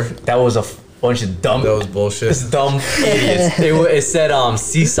Shore? That was a bunch of dumb. That was bullshit. It's dumb idiots. It said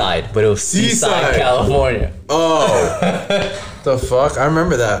Seaside, but it was Seaside, Seaside. California. Oh, the fuck! I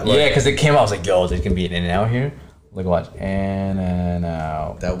remember that. Like, Yeah, because it came out. I was like, yo, there's gonna be an In-N-Out here. Look, watch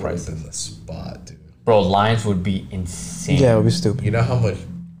In-N-Out. that would have prices. been the spot, dude. Bro, lines would be insane. yeah, it would be stupid. You know how much?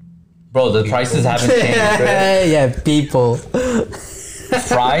 Bro, the prices haven't changed. Right? yeah, people.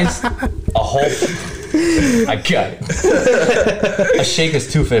 Fries, a whole. I got it. A shake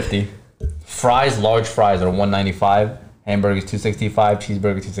is $2.50. Fries, large fries are $1.95, Hamburgers $2.65,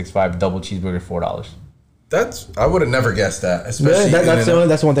 cheeseburger $2.65, double cheeseburger $4. I would have never guessed that. Especially that's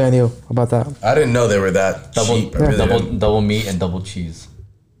the one thing I knew about that. I didn't know they were that cheap. Double meat and double cheese.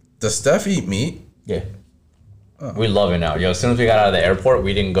 Does Steph eat meat? Yeah. Oh. We love it now. Yo, as soon as we got out of the airport,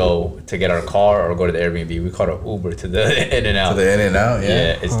 we didn't go to get our car or go to the Airbnb. We caught an Uber to the In-N-Out. To the In-N-Out, yeah.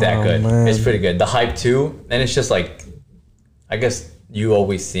 Yeah, it's that good. Man. It's pretty good. The hype too, and it's just like, I guess you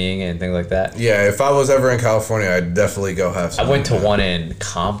always seeing it and things like that. Yeah, if I was ever in California, I'd definitely go have some. I went to one in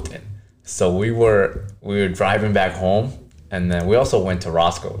Compton. So we were driving back home, and then we also went to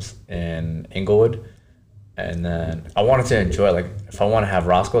Roscoe's in Inglewood. And then I wanted to enjoy, like, if I want to have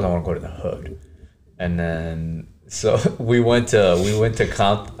Roscoe's, I want to go to the hood. And then, so we went to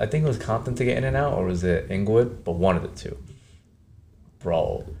Compton. I think it was Compton to get In-N-Out, or was it Inglewood? But one of the two.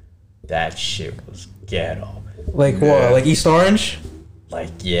 Bro, that shit was ghetto. Like what? Like East Orange? Like,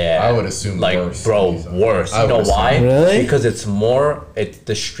 yeah. I would assume like, worse. bro, worse. You know why? Really? Because it's more,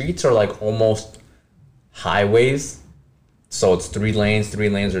 the streets are like almost highways. So it's 3 lanes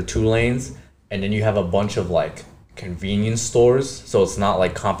or 2 lanes. And then you have a bunch of like convenience stores. So it's not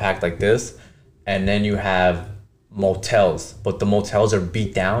like compact like this. And then you have motels. But the motels are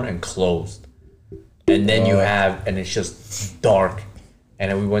beat down and closed. And then you have, and it's just dark.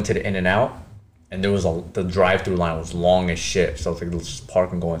 And then we went to the In-N-Out. And there was the drive-through line was long as shit. So it's like, let's just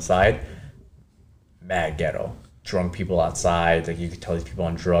park and go inside. Mad ghetto. Drunk people outside. Like, you could tell these people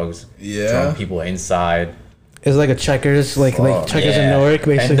on drugs. Yeah. Drunk people inside. It's like a Checkers, like Checkers in Newark,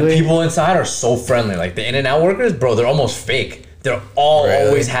 basically. And the people inside are so friendly. Like, the In-N-Out workers, bro, they're almost fake. They're all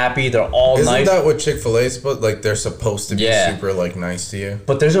always happy. They're all nice. Isn't that what Chick-fil-A's, but like they're supposed to be super like nice to you?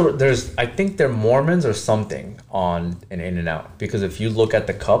 But there's I think they're Mormons or something on an In-N-Out, because if you look at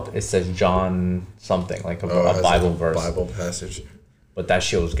the cup, it says John something, like a Bible verse. Bible passage. But that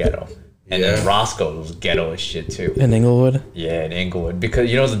shit was ghetto. And then Roscoe was ghetto as shit too. In Inglewood? Yeah, in Inglewood. Because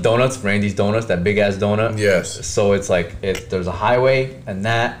you know the donuts, Randy's Donuts, that big ass donut? Yes. So it's like, there's a highway and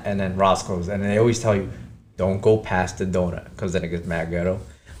that, and then Roscoe's. And they always tell you, don't go past the donut, because then it gets mad ghetto.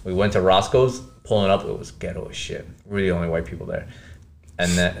 We went to Roscoe's, pulling up, it was ghetto as shit. We're the only white people there.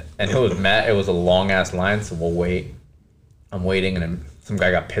 And it was mad, it was a long ass line, so we'll wait. I'm waiting, and then some guy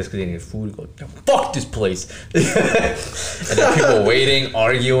got pissed because he needed food. He goes, fuck this place. And then people waiting,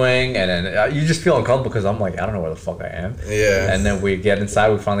 arguing, and then you just feel uncomfortable because I'm like, I don't know where the fuck I am. Yeah. And then we get inside,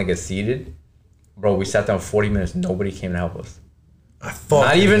 we finally get seated. Bro, we sat down 40 minutes, nobody came to help us.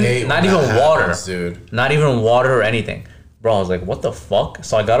 Not even water, happens, dude. Not even water or anything. Bro, I was like, what the fuck?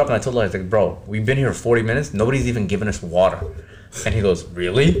 So I got up and I told her, I was like, bro, we've been here 40 minutes. Nobody's even giving us water. And he goes,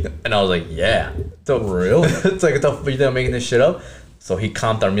 really? And I was like, yeah. So really? It's like, you think I'm making this shit up? So he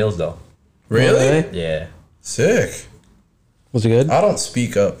comped our meals though. Really? Yeah. Sick. Was it good? I don't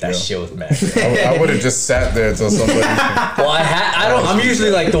speak up. That shit was mad. I would have just sat there until somebody. Well, I'm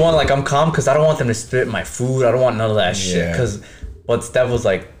usually like the one, like, I'm calm because I don't want them to spit my food. I don't want none of that shit. But Steph was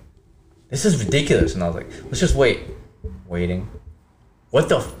like, this is ridiculous. And I was like, let's just wait. Waiting. What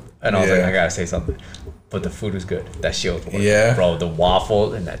the And I was like, I gotta say something. But the food was good. That shit was worth it. Bro, the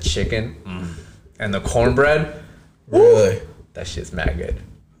waffle and that chicken. And the cornbread. Really? Woo, that shit's mad good.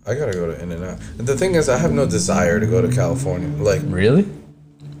 I gotta go to In-N-Out. The thing is, I have no desire to go to California. Like, really?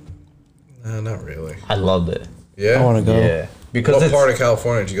 No, not really. I loved it. Yeah? I want to go. Yeah. Because what part of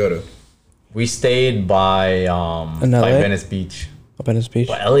California did you go to? We stayed by Venice Beach. Venice Beach.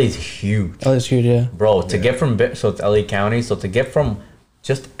 But LA is huge. LA is huge, yeah. Bro, to get from, so it's LA County, so to get from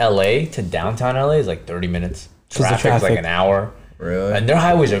just LA to downtown LA is like 30 minutes. Traffic's like an hour. Really? And their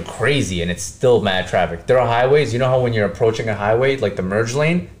highways are crazy, and it's still mad traffic. There are highways, you know how when you're approaching a highway, like the merge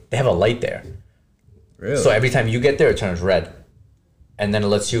lane, they have a light there. Really? So every time you get there, it turns red. And then it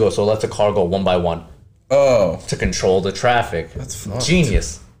lets you go, so it lets a car go one by one. Oh. To control the traffic. That's fun.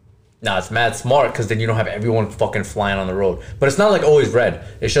 Genius. Nah, it's mad smart, because then you don't have everyone fucking flying on the road. But it's not like always red.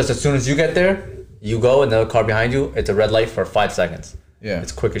 It's just as soon as you get there, you go, and the car behind you, it's a red light for 5 seconds. Yeah.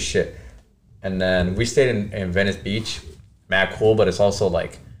 It's quick as shit. And then we stayed in Venice Beach. Mad cool, but it's also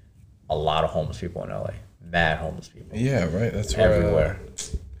like a lot of homeless people in LA. Mad homeless people. Yeah, right. That's where everywhere.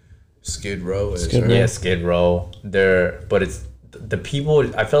 Skid Row is. Skid right? Row. Yeah, Skid Row. But it's the people.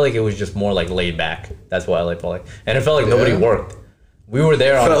 I felt like it was just more like laid back. That's why LA felt like, and it felt like nobody worked. We were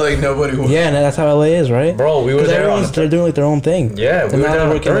there. Felt like nobody worked. Yeah, and that's how LA is, right? Bro, we were there. They're doing like their own thing. Yeah, we were there on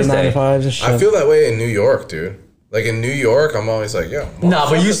working like Thursday. 9 to 5s and shit. I feel that way in New York, dude. Like in New York, I'm always like, yo. Nah,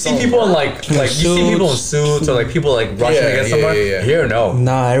 but you see people in like you see people in suits or like people like rushing to get somewhere. Yeah. Here, no.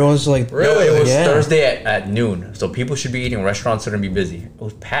 Nah, everyone's like, Really? No, it was Yeah. Thursday at noon, so people should be eating. Restaurants are gonna be busy. It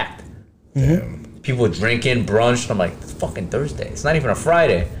was packed. Damn. People drinking brunch. I'm like, it's fucking Thursday. It's not even a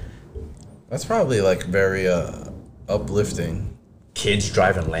Friday. That's probably like very Uplifting. Kids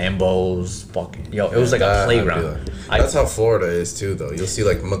driving Lambos, fucking yo, it was like a playground. That's how Florida is too, though. You'll see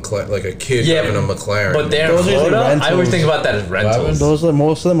like like a kid driving a McLaren. But there in Florida, I always think about that as rentals. Those are,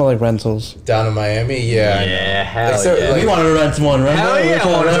 most of them are like rentals. Down in Miami, Yeah, hell yeah. Like, we wanted to rent one, right? Hell yeah,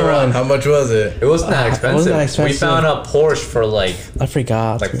 I wanted to rent. How much was it? It wasn't that expensive. It wasn't that expensive. We found a Porsche for like I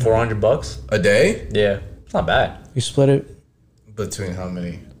forgot. like $400 a day. Yeah, it's not bad. We split it Between how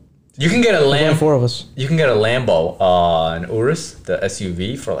many? You can get a Lambo. 4 of us. You can get a Lambo, an Urus, the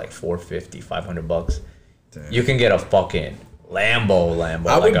SUV, for like $450, $500. Damn. You can get a fucking Lambo.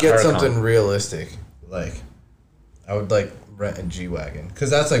 I would like get Huracan. something realistic. Like, I would like rent a G-Wagon because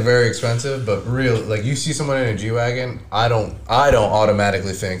that's like very expensive. But like you see someone in a G-Wagon, I don't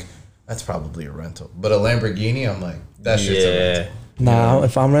automatically think that's probably a rental. But a Lamborghini, I'm like, that shit's a rental. Nah,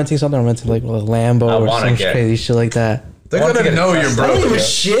 if I'm renting something, I'm renting like a Lambo or some crazy shit like that. They're gonna know you're broke. I don't give a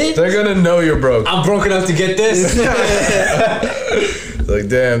shit. They're gonna know you're broke. I'm broke enough to get this. It's like,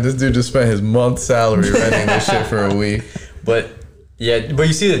 damn, this dude just spent his month's salary renting this shit for a week. But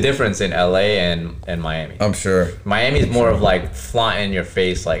you see the difference in LA and Miami. I'm sure. Miami is more of like flaunting in your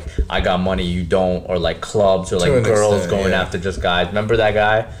face, like I got money, you don't, or like clubs or like girls going after just guys. Remember that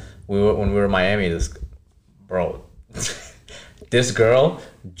guy? When we were in Miami, this girl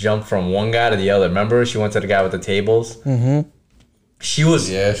jumped from one guy to the other. Remember, she went to the guy with the tables. Mm-hmm. She was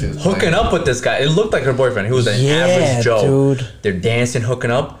hooking up with this guy. It looked like her boyfriend. He was an average Joe. Dude. They're dancing,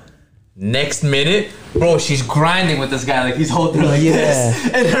 hooking up. Next minute, bro, she's grinding with this guy. Like he's holding her like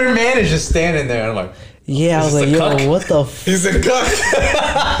this, and her man is just standing there. And I'm like, I was like, yo, what the? He's a cuck.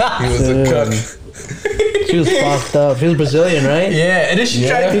 He was a cuck. She was fucked up. She was Brazilian, right? Yeah, and then she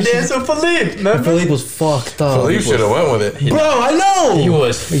tried to dance with Felipe. Remember? Felipe was fucked up. Felipe should have went with it. Bro, I know. He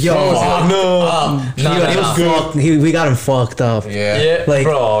was fucked up. We got him fucked up. Yeah. Like,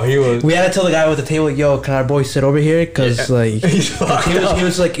 bro, he was. We had to tell the guy with the table, yo, can our boy sit over here? Because like he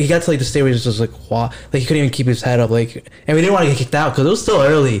was like, he got to like the stage where he was just like, what? Like he couldn't even keep his head up. Like, and we didn't want to get kicked out because it was still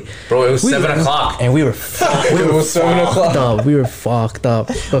early. Bro, it was 7 o'clock, and we were fucked up. We were fucked up.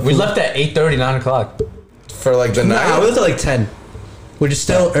 But we left at 8:30, 9 o'clock. For like the night? Nah, we left at like 10. We're just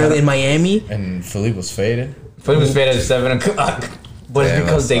still early in Miami. And Felipe was faded? Felipe was faded at 7 o'clock. But it's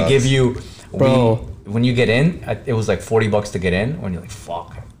because they give you... Bro. When you get in, it was like $40 to get in. When you're like,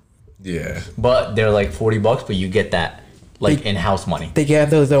 fuck. Yeah. But they're like $40, but you get that like in-house money. They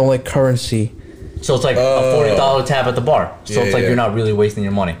get their own like currency. So it's like a $40 tab at the bar. So it's like you're not really wasting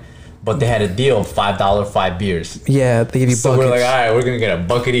your money. But they had a deal of $5, 5 beers. Yeah, they give you buckets. So we're like, all right, we're going to get a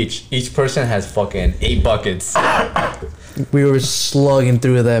bucket each. Each person has fucking 8 buckets. We were slugging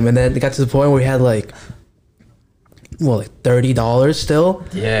through them. And then it got to the point where we had like, like $30 still.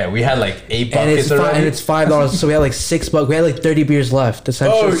 Yeah, we had like 8 buckets already. And it's $5. So we had like $6. We had like 30 beers left.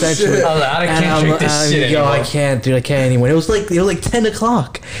 Essentially. Shit. I was like, I can't drink this shit anymore. I can't, dude. I can't anymore. It was like 10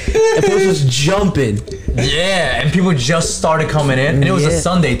 o'clock. And people was jumping. Yeah, and people just started coming in. And it was a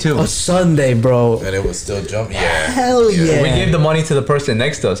Sunday too. A Sunday, bro. And it was still jumping. Yeah. Hell yeah. We gave the money to the person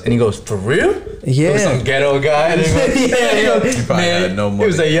next to us. And he goes, for real? Yeah. It was some ghetto guy. And he goes, He probably had no money. He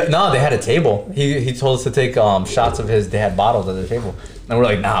was like, no, they had a table. He told us to take shots of his. They had bottles at the table. And we're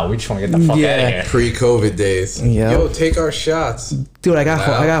like, nah, we just want to get the fuck out of here. Pre-COVID days. Yeah. Yo, take our shots. Dude, I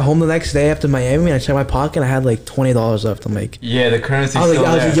got home the next day after Miami and I checked my pocket and I had like $20 left. I'm like, yeah, the currency. I was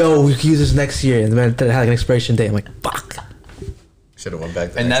like, yo, we can use this next year. And then it had like an expiration date. I'm like, fuck. Should have went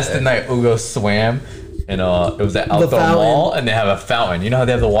back. And that's the night Ugo swam. And it was at Outdoor Mall, and they have a fountain. You know how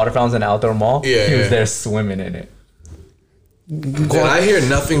they have the water fountains in Outdoor Mall? Yeah. He was there swimming in it. Dude, I hear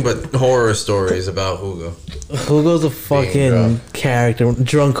nothing but horror stories about Hugo. Hugo's a fucking character.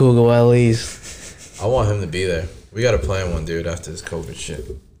 Drunk Hugo, at least. I want him to be there. We got to plan one, dude, after this COVID shit.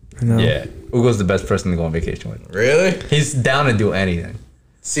 I know. Yeah. Ugo's the best person to go on vacation with. Really? He's down to do anything.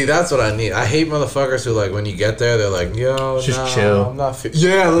 See, that's what I need. I hate motherfuckers who, like, when you get there, they're like, yo, just chill. I'm not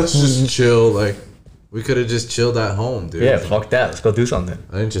yeah, let's just chill. Like, we could have just chilled at home, dude. Yeah, fuck that. Let's go do something.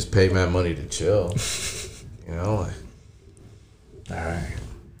 I didn't just pay my money to chill. You know, like. All right.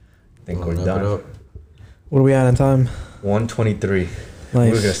 I think we're done. What are we at in time? 1:23. Nice. We're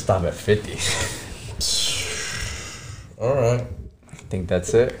going to stop at 50. All right. I think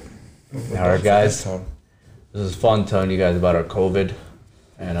that's it. All right, guys. This was fun telling you guys about our COVID.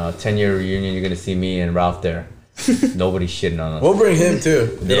 And 10-year reunion, you're going to see me and Ralph there. Nobody's shitting on us. We'll bring him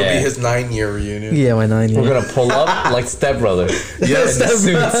too. It'll be his 9-year reunion. Yeah, my 9 year. We're going to pull up like Step Brother. Yes,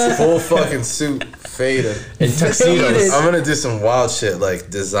 suits. Full fucking suit. Faded. In tuxedos. I'm gonna do some wild shit like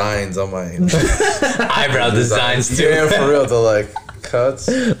designs on my eyebrow designs too. Yeah, for real. The like cuts.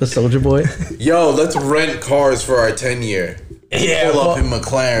 The Soldier Boy. Yo, let's rent cars for our 10-year. Yeah, pull up in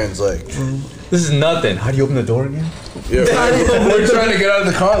McLaren's like. this is nothing. How do you open the door again? Yeah, we're trying to get out of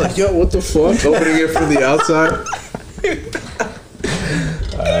the car. Like, yo, what the fuck? Opening it from the outside.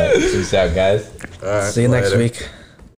 All right, peace out, guys. All right, See you next later. week.